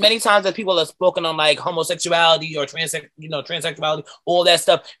 as many times as people have spoken on like homosexuality or transsexuality, all that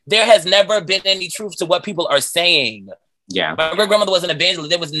stuff, there has never been any truth to what people are saying. Yeah. My great grandmother was an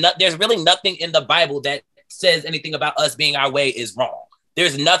evangelist. There's really nothing in the Bible that says anything about us being our way is wrong.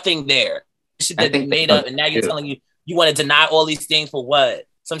 There's nothing there. Shit that they made up, and now you're telling you want to deny all these things for what?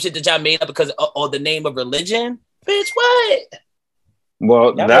 Some shit that y'all made up because of the name of religion? Bitch, what?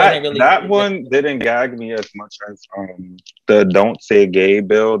 Well, That that one didn't gag me as much as the "Don't Say Gay"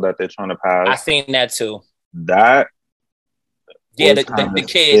 bill that they're trying to pass. I seen that too. That Yeah, was the kinda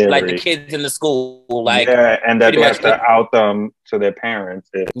kids, scary. like the kids in the school, like yeah, and that pretty they much have to out them to their parents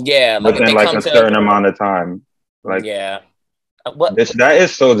yeah, like if within they like come a to certain amount of time. Like, yeah. What? bitch, that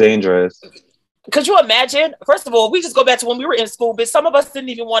is so dangerous. Could you imagine? First of all, we just go back to when we were in school, but some of us didn't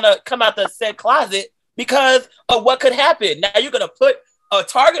even want to come out the said closet because of what could happen. Now you're gonna put a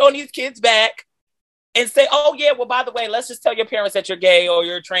target on these kids' back and say, "Oh yeah, well by the way, let's just tell your parents that you're gay or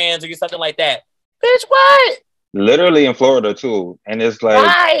you're trans or you're something like that." Bitch, what? Literally in Florida too, and it's like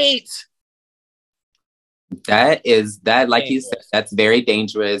Right. That like you said, that's very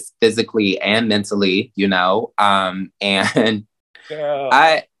dangerous physically and mentally, and Girl.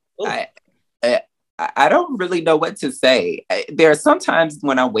 I don't really know what to say. There are some times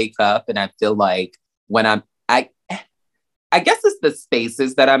when I wake up and I feel like I guess it's the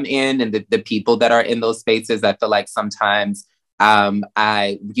spaces that I'm in and the people that are in those spaces. I feel like sometimes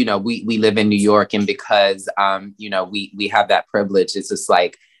we live in New York, and because we have that privilege, it's just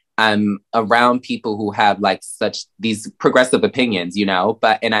like I'm around people who have like such these progressive opinions,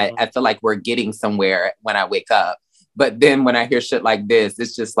 I feel like we're getting somewhere when I wake up. But then when I hear shit like this,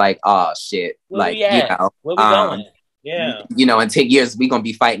 it's just like, oh shit. Where we going? Yeah. In 10 years, we're going to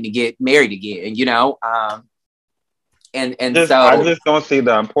be fighting to get married again, and so I just don't see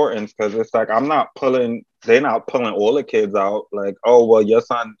the importance, because it's like they're not pulling all the kids out. Like, oh well, your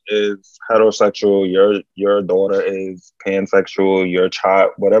son is heterosexual, your daughter is pansexual, your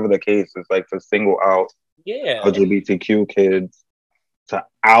child, whatever the case is, like to single out LGBTQ kids, to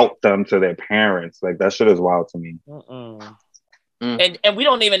out them to their parents. Like that shit is wild to me. And we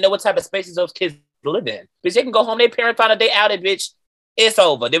don't even know what type of spaces those kids live in. Bitch, they can go home, their parents find out they outed, bitch. It's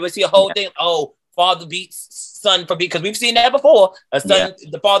over. They would see a whole thing. Oh, father beats son for being, because we've seen that before.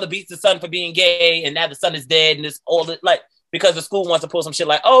 The father beats the son for being gay, and now the son is dead, and it's all like because the school wants to pull some shit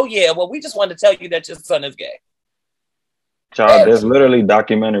like, oh yeah, well we just wanted to tell you that your son is gay. Child, there's literally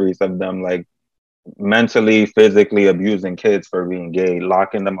documentaries of them like mentally, physically abusing kids for being gay,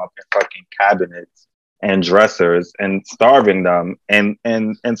 locking them up in fucking cabinets and dressers and starving them. And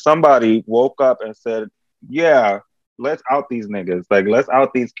somebody woke up and said, yeah, let's out these niggas. Like, let's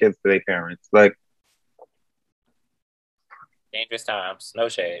out these kids to their parents. Like, dangerous times. No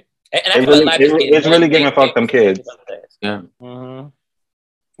shade. And I it feel really, like it's really giving fuck them kids. Yeah. From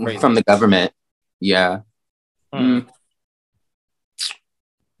the government. Yeah.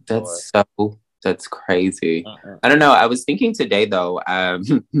 That's crazy. I don't know. I was thinking today though,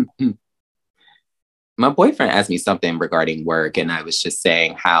 my boyfriend asked me something regarding work, and I was just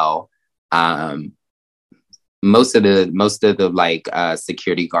saying how most of the like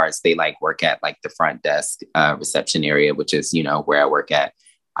security guards, they like work at like the front desk reception area, which is where I work at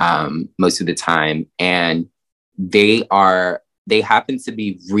most of the time, and they happen to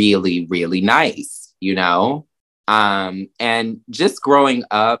be really, really nice, and just growing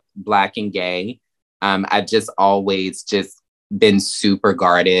up Black and gay, I've just always just been super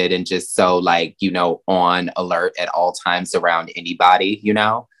guarded and just so like, on alert at all times around anybody,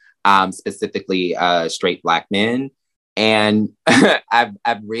 specifically straight Black men. And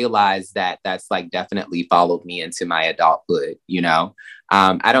I've realized that that's like definitely followed me into my adulthood,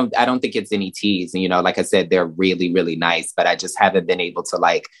 I don't think it's any tease. And, like I said, they're really, really nice, but I just haven't been able to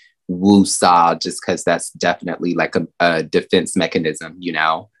like woo-saw, just because that's definitely like a defense mechanism,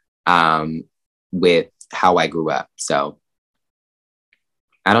 with how I grew up. So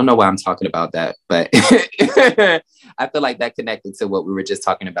I don't know why I'm talking about that, but I feel like that connected to what we were just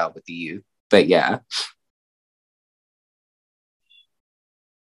talking about with the youth. But yeah.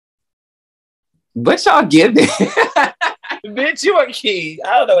 What y'all giving? Bitch, you are key.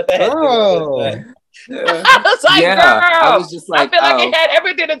 I don't know what the heck. I was like, yeah, girl. I was just like, I feel like it had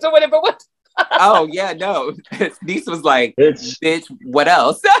everything to do with it, but what? Oh yeah, no. Niece was like, bitch, what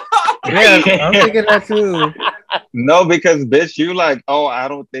else? Yeah, I'm thinking that too. No, because bitch, you like, oh, I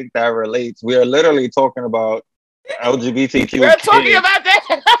don't think that relates. We are literally talking about LGBTQ. We're talking about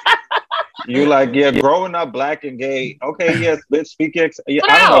that. You like, yeah, growing up black and gay. Okay, yes, bitch, speak yeah,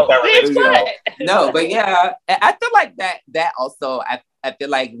 I don't know No, if that bitch, relates, yeah. what? No, but yeah, I feel like that also, I feel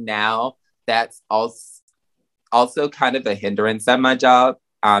like now that's also kind of a hindrance at my job,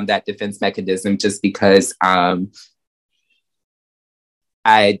 that defense mechanism, just because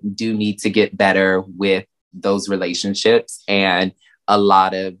I do need to get better with those relationships, and a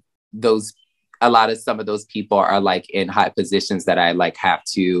lot of some of those people are like in high positions that I like have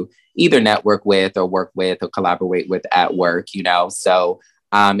to either network with or work with or collaborate with at work, you know? So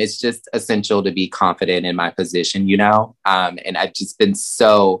it's just essential to be confident in my position, you know? And I've just been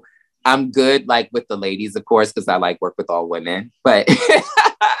I'm good like with the ladies, of course, because I like work with all women, but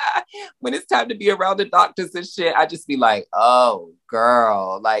when it's time to be around the doctors and shit, I just be like, oh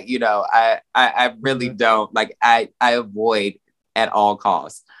girl, like, you know, I really don't like, I avoid at all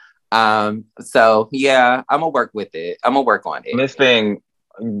costs. So yeah, I'm gonna work with it. I'm gonna work on it. Miss Thing,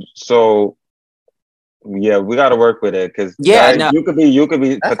 so yeah, we gotta work with it because Yeah, no. you could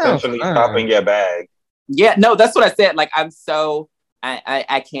be That sounds potentially fun. stopping your bag. Yeah, no, that's what I said. Like,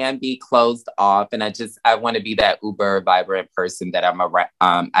 I can be closed off, and I want to be that uber vibrant person that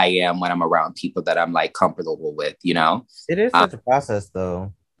I am when I'm around people that I'm like comfortable with, you know? It is such a process,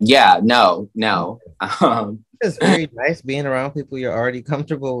 though. Yeah, no. It's very nice being around people you're already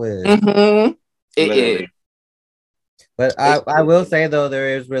comfortable with. Mm-hmm. It Literally. is. But I will say, though,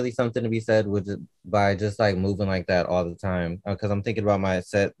 there is really something to be said by just like moving like that all the time. Because I'm thinking about my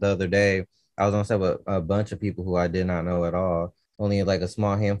set the other day. I was on set with a bunch of people who I did not know at all. Only like a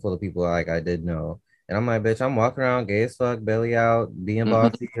small handful of people like I did know. And I'm like, bitch, I'm walking around gay as fuck, belly out, being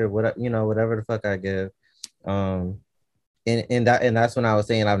bossy or whatever, you know, whatever the fuck I give. And that's when I was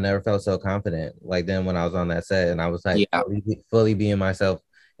saying I've never felt so confident. Like then when I was on that set and I was like fully being myself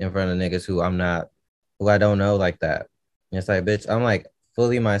in front of niggas who I don't know like that. And it's like, bitch, I'm like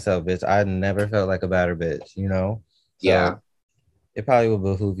fully myself, bitch. I never felt like a better bitch, you know? So Yeah. it probably would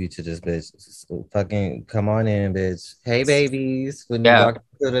behoove you to just, bitch, fucking come on in, bitch. Hey, babies. When you walk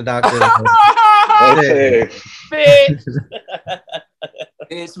to the doctor. Okay. Bitch.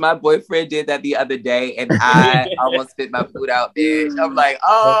 Bitch, my boyfriend did that the other day, and I almost spit my food out, bitch. I'm like,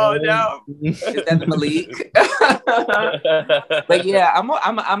 oh no, is that Malik? But yeah, I'm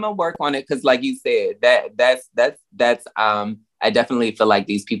gonna work on it because, like you said, that's I definitely feel like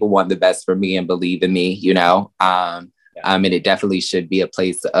these people want the best for me and believe in me, you know. And it definitely should be a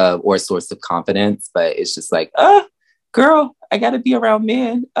place of or source of confidence, but it's just like, oh, girl, I gotta be around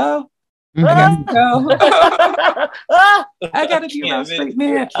men. Oh. I gotta go. I gotta be around straight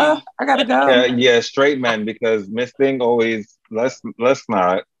men. I gotta go. Yeah, straight men, because Miss Thing always let's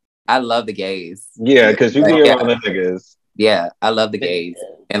not. I love the gays. Yeah, because you be around the niggas. Yeah, I love the gays.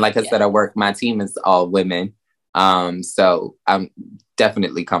 And like I said, my team is all women. So I'm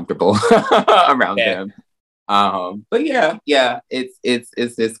definitely comfortable around them. But yeah,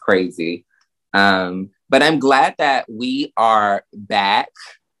 it's crazy. But I'm glad that we are back.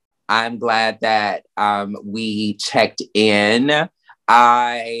 I'm glad that we checked in.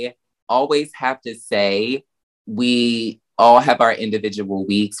 I always have to say, we all have our individual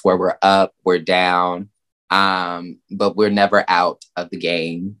weeks where we're up, we're down, but we're never out of the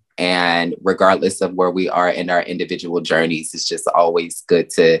game. And regardless of where we are in our individual journeys, it's just always good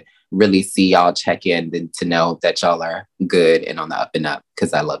to really see y'all check in and to know that y'all are good and on the up and up,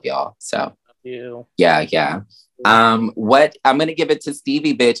 because I love y'all. So yeah. What I'm gonna give it to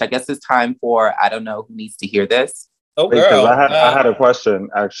Stevie, bitch. I guess it's time for I don't know who needs to hear this. Oh, girl. I had a question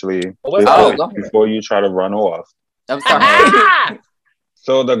actually before you try to run off. I'm sorry.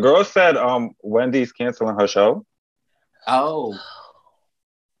 So the girl said Wendy's canceling her show. Oh.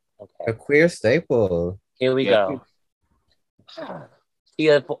 A queer staple. Here we go. She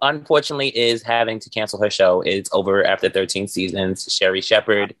unfortunately is having to cancel her show. It's over after 13 seasons. Sherry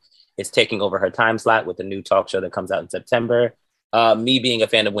Shepherd is taking over her time slot with a new talk show that comes out in September. Me being a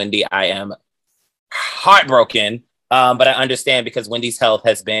fan of Wendy, I am heartbroken, but I understand because Wendy's health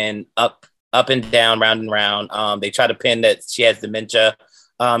has been up and down, round and round. They try to pin that she has dementia.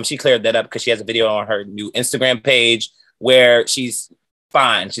 She cleared that up because she has a video on her new Instagram page where she's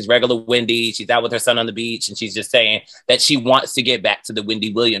fine. She's regular Wendy. She's out with her son on the beach, and she's just saying that she wants to get back to the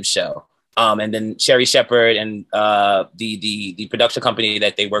Wendy Williams show. And then Sherry Shepherd and the production company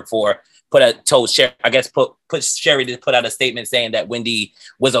that they work for put Sherry to put out a statement saying that Wendy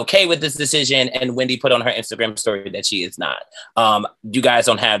was okay with this decision, and Wendy put on her Instagram story that she is not. You guys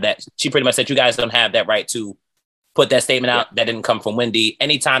don't have that. She pretty much said you guys don't have that right to put that statement out. That didn't come from Wendy.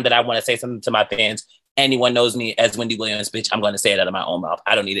 Anytime that I want to say something to my fans, anyone knows me as Wendy Williams, bitch, I'm going to say it out of my own mouth.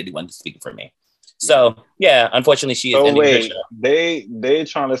 I don't need anyone to speak for me. So yeah, unfortunately, she is So ending her wait, show. they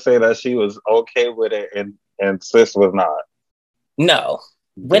trying to say that she was okay with it and sis was not. No.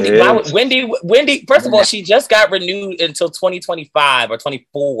 Wendy, why would, Wendy, first of all, she just got renewed until 2025 or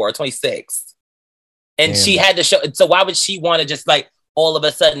 24 or 26. And she had to show. So why would she want to just like all of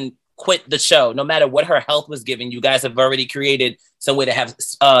a sudden quit the show? No matter what her health was giving, you guys have already created some way to have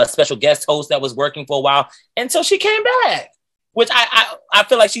special guest host that was working for a while until she came back. Which I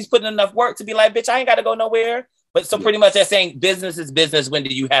feel like she's putting enough work to be like, bitch, I ain't got to go nowhere. But so pretty much they're saying business is business. When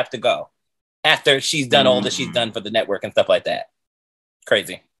do you have to go? After she's done all that she's done for the network and stuff like that.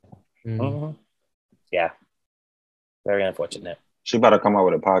 Crazy. Mm-hmm. Yeah. Very unfortunate. She about to come out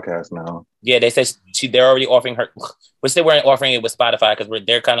with a podcast now. Yeah, they said they're already offering her, which they weren't offering it with Spotify because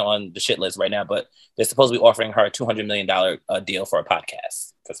they're kind of on the shit list right now, but they're supposed to be offering her a $200 million deal for a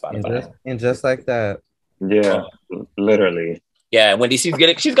podcast for Spotify. And just like that. Yeah, literally. Yeah, Wendy, she's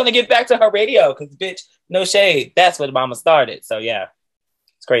gonna get back to her radio because bitch, no shade. That's what mama started. So yeah,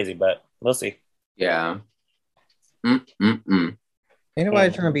 it's crazy, but we'll see. Yeah. Ain't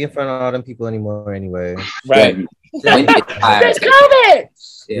nobody trying to be in front of all them people anymore anyway. Right. That's COVID.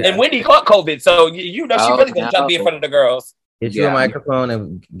 Yeah. And Wendy caught COVID, so you know she really gonna be in front of the girls. Get you a microphone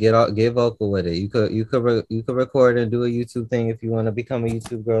and get vocal with it. You could record and do a YouTube thing if you want to become a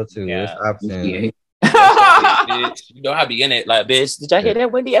YouTube girl too. Yeah. There's options. Yeah. Bitch, you know how I be in it. Like, bitch, did y'all hear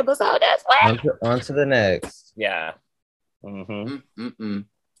that Wendy episode? That's why. On to the next. Yeah.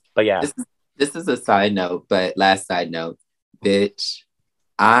 But yeah. This is a side note, but last side note, bitch.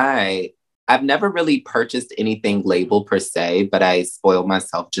 I've never really purchased anything labeled per se, but I spoiled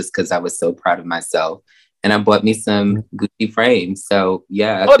myself just because I was so proud of myself. And I bought me some Gucci frames. So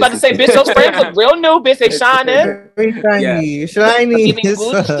yeah. I was about to say, bitch, those frames look real new, bitch. They shining. Very shiny. Shiny.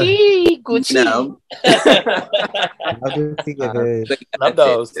 Gucci. No. Love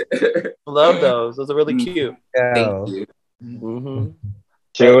those. Love those. Those are really cute. Thank you.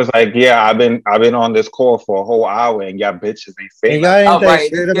 She was like, "Yeah, I've been on this call for a whole hour, and y'all bitches ain't saying nothing." Y'all ain't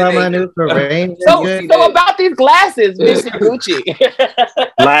shit about my new range. So about these glasses, bitch, Gucci.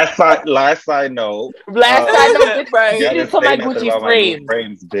 last side note. Bitch, you just put my Gucci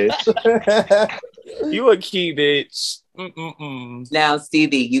frames, bitch. You a key, bitch. Now,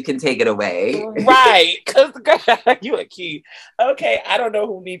 Stevie, you can take it away. Right, because you a key. Okay, I don't know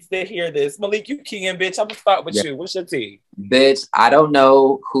who needs to hear this. Malik, you key in, bitch. I'm gonna start with you. What's your tea? Bitch, I don't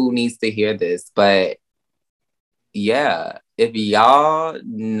know who needs to hear this, but yeah, if your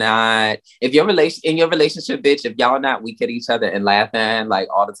relationship, bitch, if y'all not weak at each other and laughing like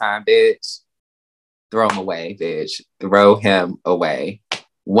all the time, bitch, throw him away, bitch. Throw him away.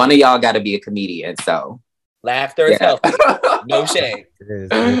 One of y'all got to be a comedian, so. Laughter is healthy. No shade.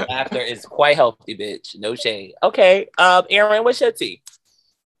 Laughter is quite healthy, bitch. No shade. Okay. Aaron, what's your tea?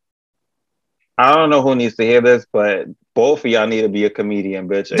 I don't know who needs to hear this, but both of y'all need to be a comedian,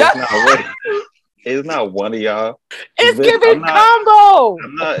 bitch. It's not one of y'all. It's bitch, giving combo.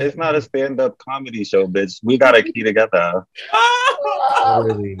 It's not a stand-up comedy show, bitch. We gotta key together.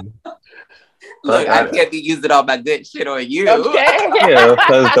 Really. Look, I can't be using all my good shit on you. Okay. Yeah,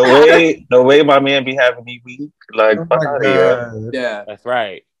 because the way my man be having me weak, like, fuck out of here. Yeah, that's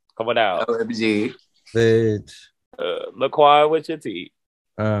right. Come on out. OMG. Bitch. Laquan, what's your tea?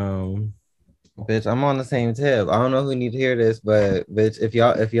 Bitch, I'm on the same tip. I don't know who need to hear this, but bitch,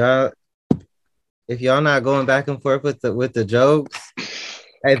 if y'all not going back and forth with the jokes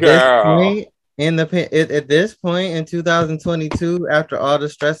at this point in 2022, after all the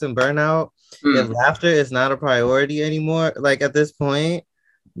stress and burnout, if laughter is not a priority anymore, like at this point,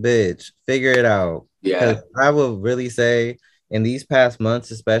 bitch, figure it out. Yeah, I will really say in these past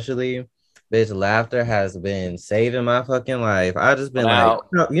months, especially, bitch, laughter has been saving my fucking life. I just been like, I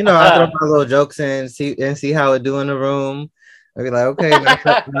throw my little jokes in, see how it do in the room. I'd be like, okay,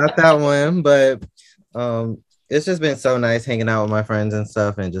 not that one, but it's just been so nice hanging out with my friends and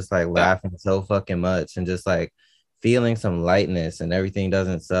stuff and just like laughing so fucking much and just like feeling some lightness and everything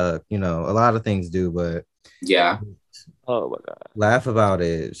doesn't suck. You know, a lot of things do, but yeah. Oh my god. Laugh about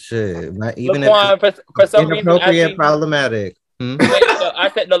it. Shit. Not even if it's for some inappropriate, problematic.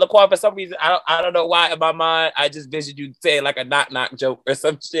 I said no, Laquan, for some reason, I don't know why in my mind I just visioned you saying like a knock joke or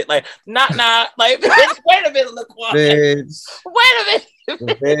some shit like knock like wait a minute, Laquan. Bitch. Wait a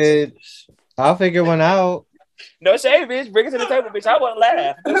minute. Bitch. I'll figure one out. No shade, bitch. Bring it to the table, bitch. I want to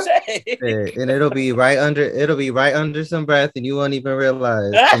laugh. No shade. Yeah, and it'll be right under some breath, and you won't even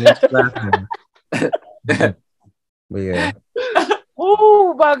realize. And it's laughing. But yeah.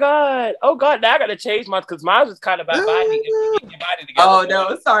 Oh my God. Oh God, now I gotta change mine because mine was kind of about body. If you get your body together. Oh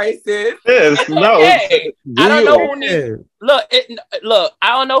no, sorry, sis. Yes, no. Okay. Do I don't you? know who need look, I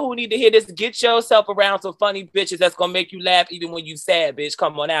don't know who need to hear this. Get yourself around some funny bitches that's gonna make you laugh even when you sad, bitch.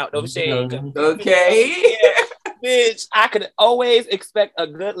 Come on out. No shade. Okay. Bitch, I could always expect a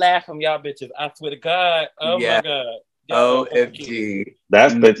good laugh from y'all bitches. I swear to God. Oh Yeah. my God. Y'all so cute. OMG.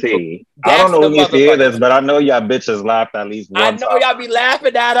 That's the tea. I That's don't know the who needs to hear motherfucker. this, but I know y'all bitches laughed at least I one know time. y'all be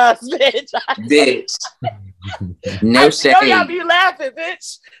laughing at us, bitch. Bitch. No I shade. know y'all be laughing,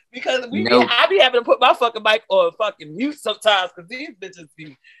 bitch. Because Nope. I be having to put my fucking mic on fucking mute sometimes because these bitches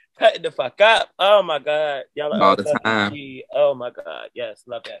be cutting the fuck up. Oh my God. Y'all are All the time. OMG. Oh my God. Yes,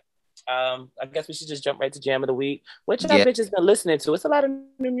 love that. I guess we should just jump right to Jam of the Week. What y'all Yeah. bitches been listening to? It's a lot of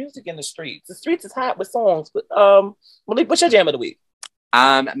new music in the streets. The streets is hot with songs. But Malik, what's your Jam of the Week?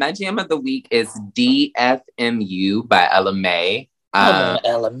 My jam of the week is DFMU by Ella Mai. Come on,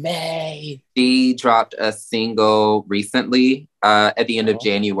 Ella Mai. She dropped a single recently at the end of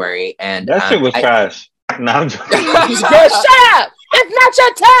January, and That shit was trash. No, I'm joking. Girl, shut up! It's not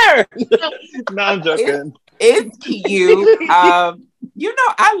your turn. No, I'm joking. It's cute.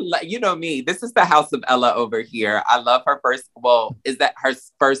 You know me. This is the house of Ella over here. I love her first. Well, is that her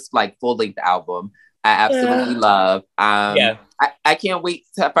first like full length album? I absolutely love. Yeah. I can't wait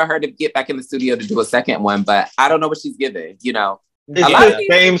for her to get back in the studio to do a second one, but I don't know what she's giving. You know, It's the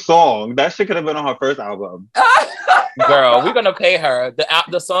same song. That shit could have been on her first album. Girl, we're gonna pay her.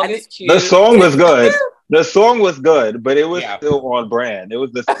 The song is cute. The song was good. The song was good, but it was still on brand. It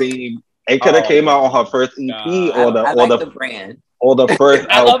was the same. It could have came out on her first EP or the brand. Or the first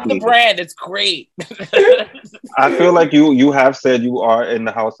I love the brand. It's great. I feel like you have said you are in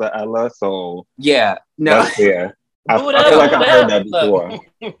the house of Ella, so yeah, no, that's fair. I feel like I heard that before.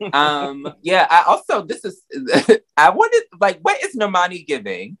 Yeah. I also I wanted like, what is Normani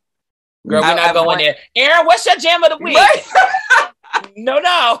giving? Girl, we're not going there. Aaron, what's your jam of the week? No.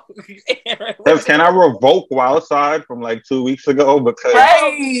 Aaron, can I revoke Wildside from like 2 weeks ago because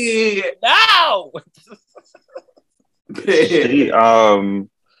no. She,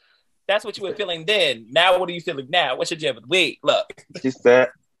 that's what you were feeling then. Now, what are you feeling now? What's your jam of the week? Look, she said,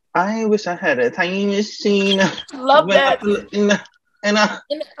 "I wish I had a time machine." Love that.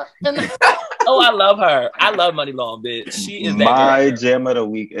 Oh, I love her. I love Money Long, bitch. She is that my girl. jam of the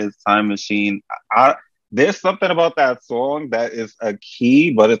week is Time Machine. There's something about that song that is a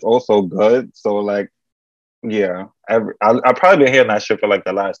key, but it's also good. So like, yeah, I've probably been hearing that shit for like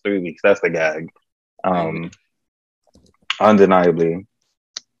the last 3 weeks. That's the gag. Undeniably.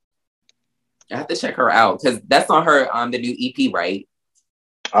 I have to check her out because that's on her the new EP, right?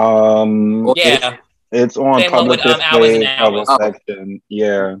 Yeah, it's on Same public with, display, Hours. public section.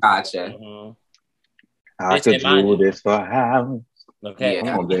 Yeah, Gotcha. I Bitch, could in mine. do this for hours. Okay.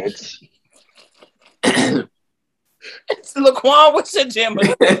 Yeah. Come on, bitch. Laquan, what's your jam of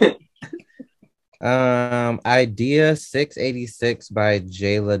the week? Idea 686 by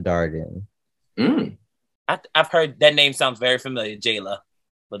Jayla Darden. I've heard that name sounds very familiar, Jayla.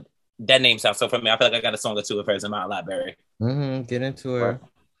 But that name sounds so familiar. I feel like I got a song or two of hers in my library. Get into her.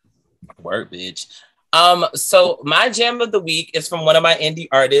 Word, bitch. So my jam of the week is from one of my indie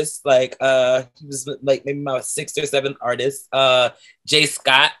artists. Like he was like maybe my 6th or 7th artist. Jay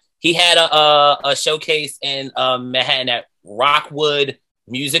Scott. He had a showcase in Manhattan at Rockwood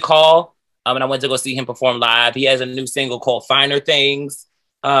Music Hall. And I went to go see him perform live. He has a new single called Finer Things.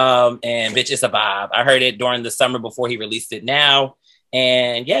 And bitch, it's a vibe. I heard it during the summer before he released it now.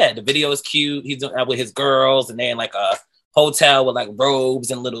 And yeah, the video is cute. He's doing that with his girls and they're in like a hotel with like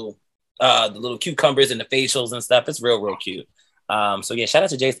robes and the little cucumbers and the facials and stuff. It's real cute. So yeah, shout out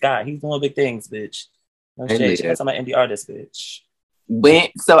to Jay Scott. He's doing big things, bitch. No shade. Shout out to my indie artist, bitch.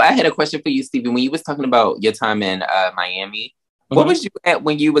 So I had a question for you, Stephen. When you was talking about your time in Miami, what was you at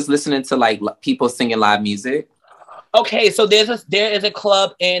when you was listening to like people singing live music? Okay, so there is a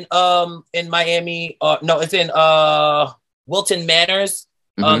club in Miami. No, it's in Wilton Manors.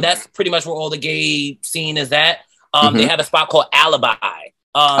 That's pretty much where all the gay scene is at. They have a spot called Alibi.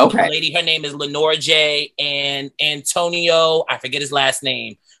 The lady, her name is Lenore J. and Antonio. I forget his last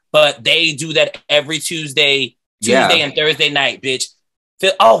name, but they do that every Tuesday and Thursday night, bitch.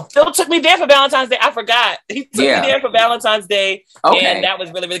 Phil took me there for Valentine's Day. I forgot. He took me there for Valentine's Day. And that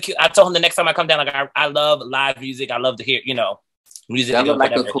was really cute. I told him the next time I come down, like I love live music. I love to hear, music. That looked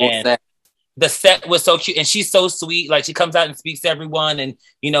like a cool set. The set was so cute, and she's so sweet. Like she comes out and speaks to everyone, and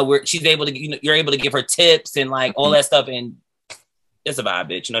she's able to, you're able to give her tips and like all that stuff. And it's a vibe,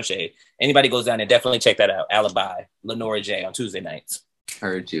 bitch. No shade. Anybody goes down there, definitely check that out. Alibi, Lenora J on Tuesday nights.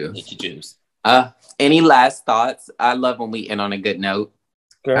 Heard you. Nikki Juice. Any last thoughts? I love when we end on a good note.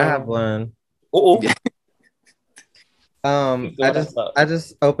 Girl. I have one. Ooh. I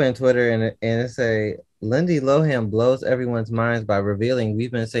just opened Twitter and it say Lindsay Lohan blows everyone's minds by revealing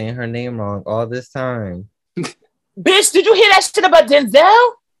we've been saying her name wrong all this time. Bitch, did you hear that shit about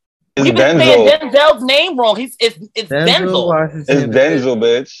Denzel? We've been saying Denzel's name wrong. It's Denzel. It's Denzel,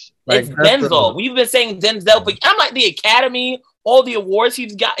 bitch. It's Denzel. We've been saying Denzel, but I'm like the Academy, all the awards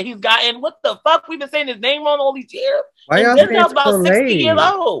he's gotten. What the fuck? We've been saying his name wrong all these years. Why y'all Denzel's about 60 years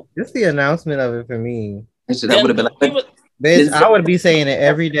old. Just the announcement of it for me. That would have been like, bitch, I would be saying it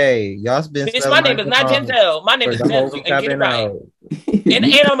every day. Y'all's been. Bitch, my name is not Denzel. My name is Denzel. And get it right. and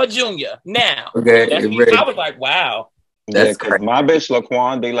I'm a junior now. Okay, I was like, wow. That's crazy. My bitch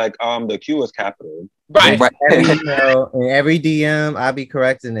Laquan, they like the Q is capital. Right. In every DM, I be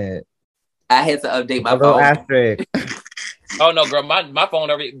correcting it. I had to update my phone. Asterisk. Oh no, girl, my phone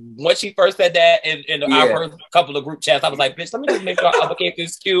once she first said that in our first couple of group chats, I was like, bitch, let me just make sure I uppercase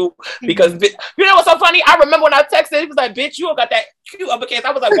this Q because you know what's so funny? I remember when I texted, he was like, bitch, you got that Q uppercase.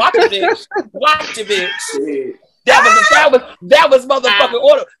 I was like, watch it, bitch. Watch it, bitch. That was motherfucking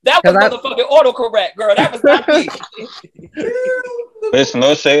auto. That was motherfucking autocorrect, girl. That was not me. Bitch,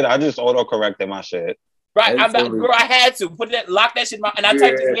 no shade. I just autocorrected my shit. Right, girl. I had to lock that shit. And I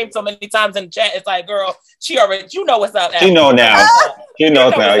typed his name so many times in the chat. It's like, girl, she already, you know what's up. She know now. She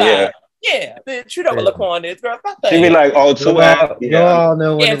knows now. Yeah. Yeah, bitch, you know what Laquan is, girl. She be like, oh, 2 N's. Yeah,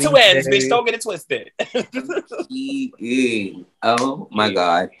 know 2 N's, bitch. Don't get it twisted. Oh my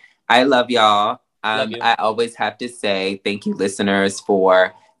God, I love y'all. I always have to say thank you, listeners,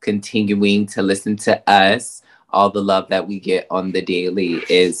 for continuing to listen to us. All the love that we get on the daily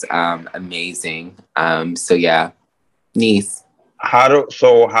is amazing. So yeah, niece. How do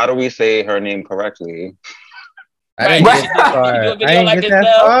we say her name correctly? I didn't get that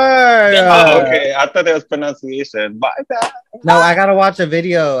far. Okay, I thought it was pronunciation. My bad. No, I gotta watch a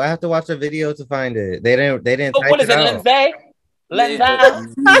video. I have to watch a video to find it. They didn't. Type what is it,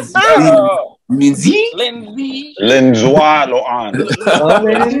 Lindsay? Lindsay. Lohan.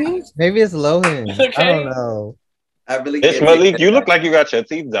 Maybe it's Lohan. Okay. I don't know. I really. It's Malik. You look like you got your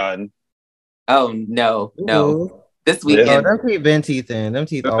teeth done. Oh no. This weekend. Oh, them teeth been teething. Them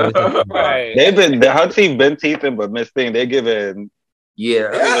teeth always. Right. Her teeth been teething, but Miss Thing, they giving.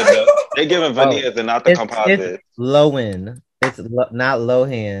 Yeah. They giving veneers and not the composite. It's Lohan. It's not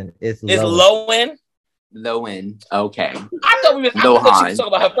Lohan. It's Lohan. Lohan. Okay. I thought she was talking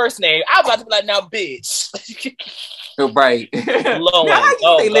about her first name. I was about to be like, now, bitch. Right. Lohan.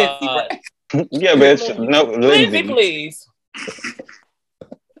 Oh, Lindsay, right? Yeah, bitch. No, Lindsay, please.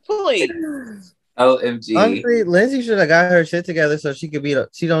 Please. OMG. Honestly, Lindsay should have got her shit together so she could be.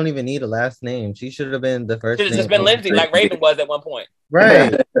 She don't even need a last name. She should have been the first. Should have just been Lindsay, like Raven was at one point.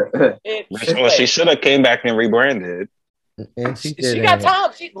 Right. Well, she should have came back and rebranded. And she got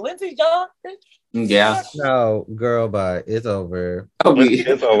time. Lindsay's young. Yeah. No, girl, bye. It's over. Oh,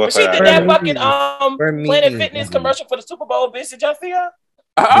 it's over. But she did that fucking Planet Fitness commercial for the Super Bowl, bitch. Did y'all see her?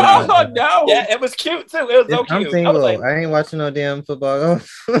 Oh no! Yeah, it was cute too. It was so cute. I'm single. I ain't watching no damn football.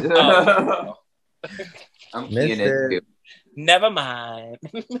 I'm seeing it too. Never mind.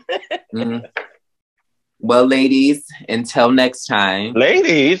 Well, ladies, until next time.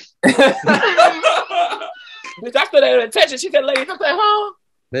 Ladies. Bitch, I stood at attention. She said, "Ladies," I said, "Huh?"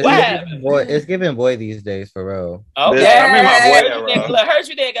 Boy, it's giving boy these days for real. Okay, yeah, I mean my boy. Heard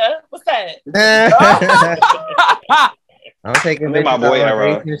you, nigga. What's that? I'm taking my boy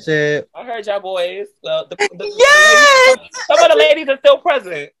era. Shit. I heard y'all boys. Yes! Some of the ladies are still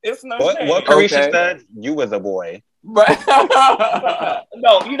present. It's no shame. What Carisha said? You was a boy. No,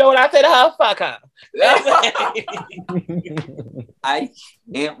 you know what I said to her? Fuck her. I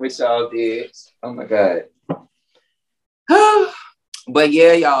can't with y'all, bitch. Oh my God. But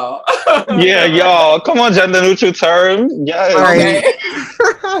yeah, y'all. Yeah, y'all. Come on, gender neutral term. Yes.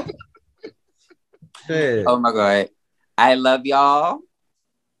 Okay. Oh my God. I love y'all.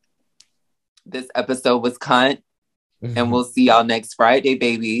 This episode was cunt. And we'll see y'all next Friday,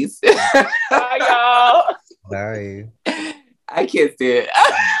 babies. Bye, y'all. Bye. I can't see it.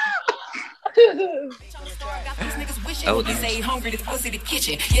 Oh, they say hungry, this pussy the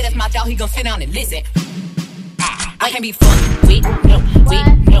kitchen. Yeah, that's my dog, he gon' sit down and listen. I can be fun, wait, no, wait,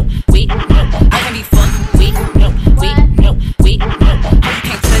 no, wait, no. I can be fun, wait, no, wait, no, wait, no. You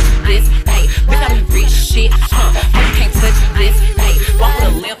can't touch this, hey, bitch, I be rich shit, huh? You can't touch this, hey, walk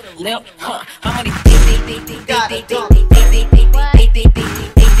with a limp, huh? I'm on these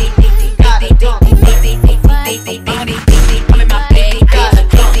I'm in my bag, bitch.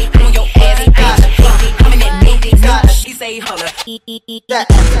 I'm on your ass, bitch. I'm in that new. He say, hold up. He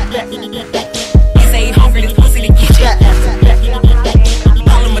say, hungry, this pussy in the kitchen.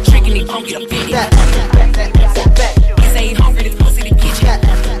 don't get offended.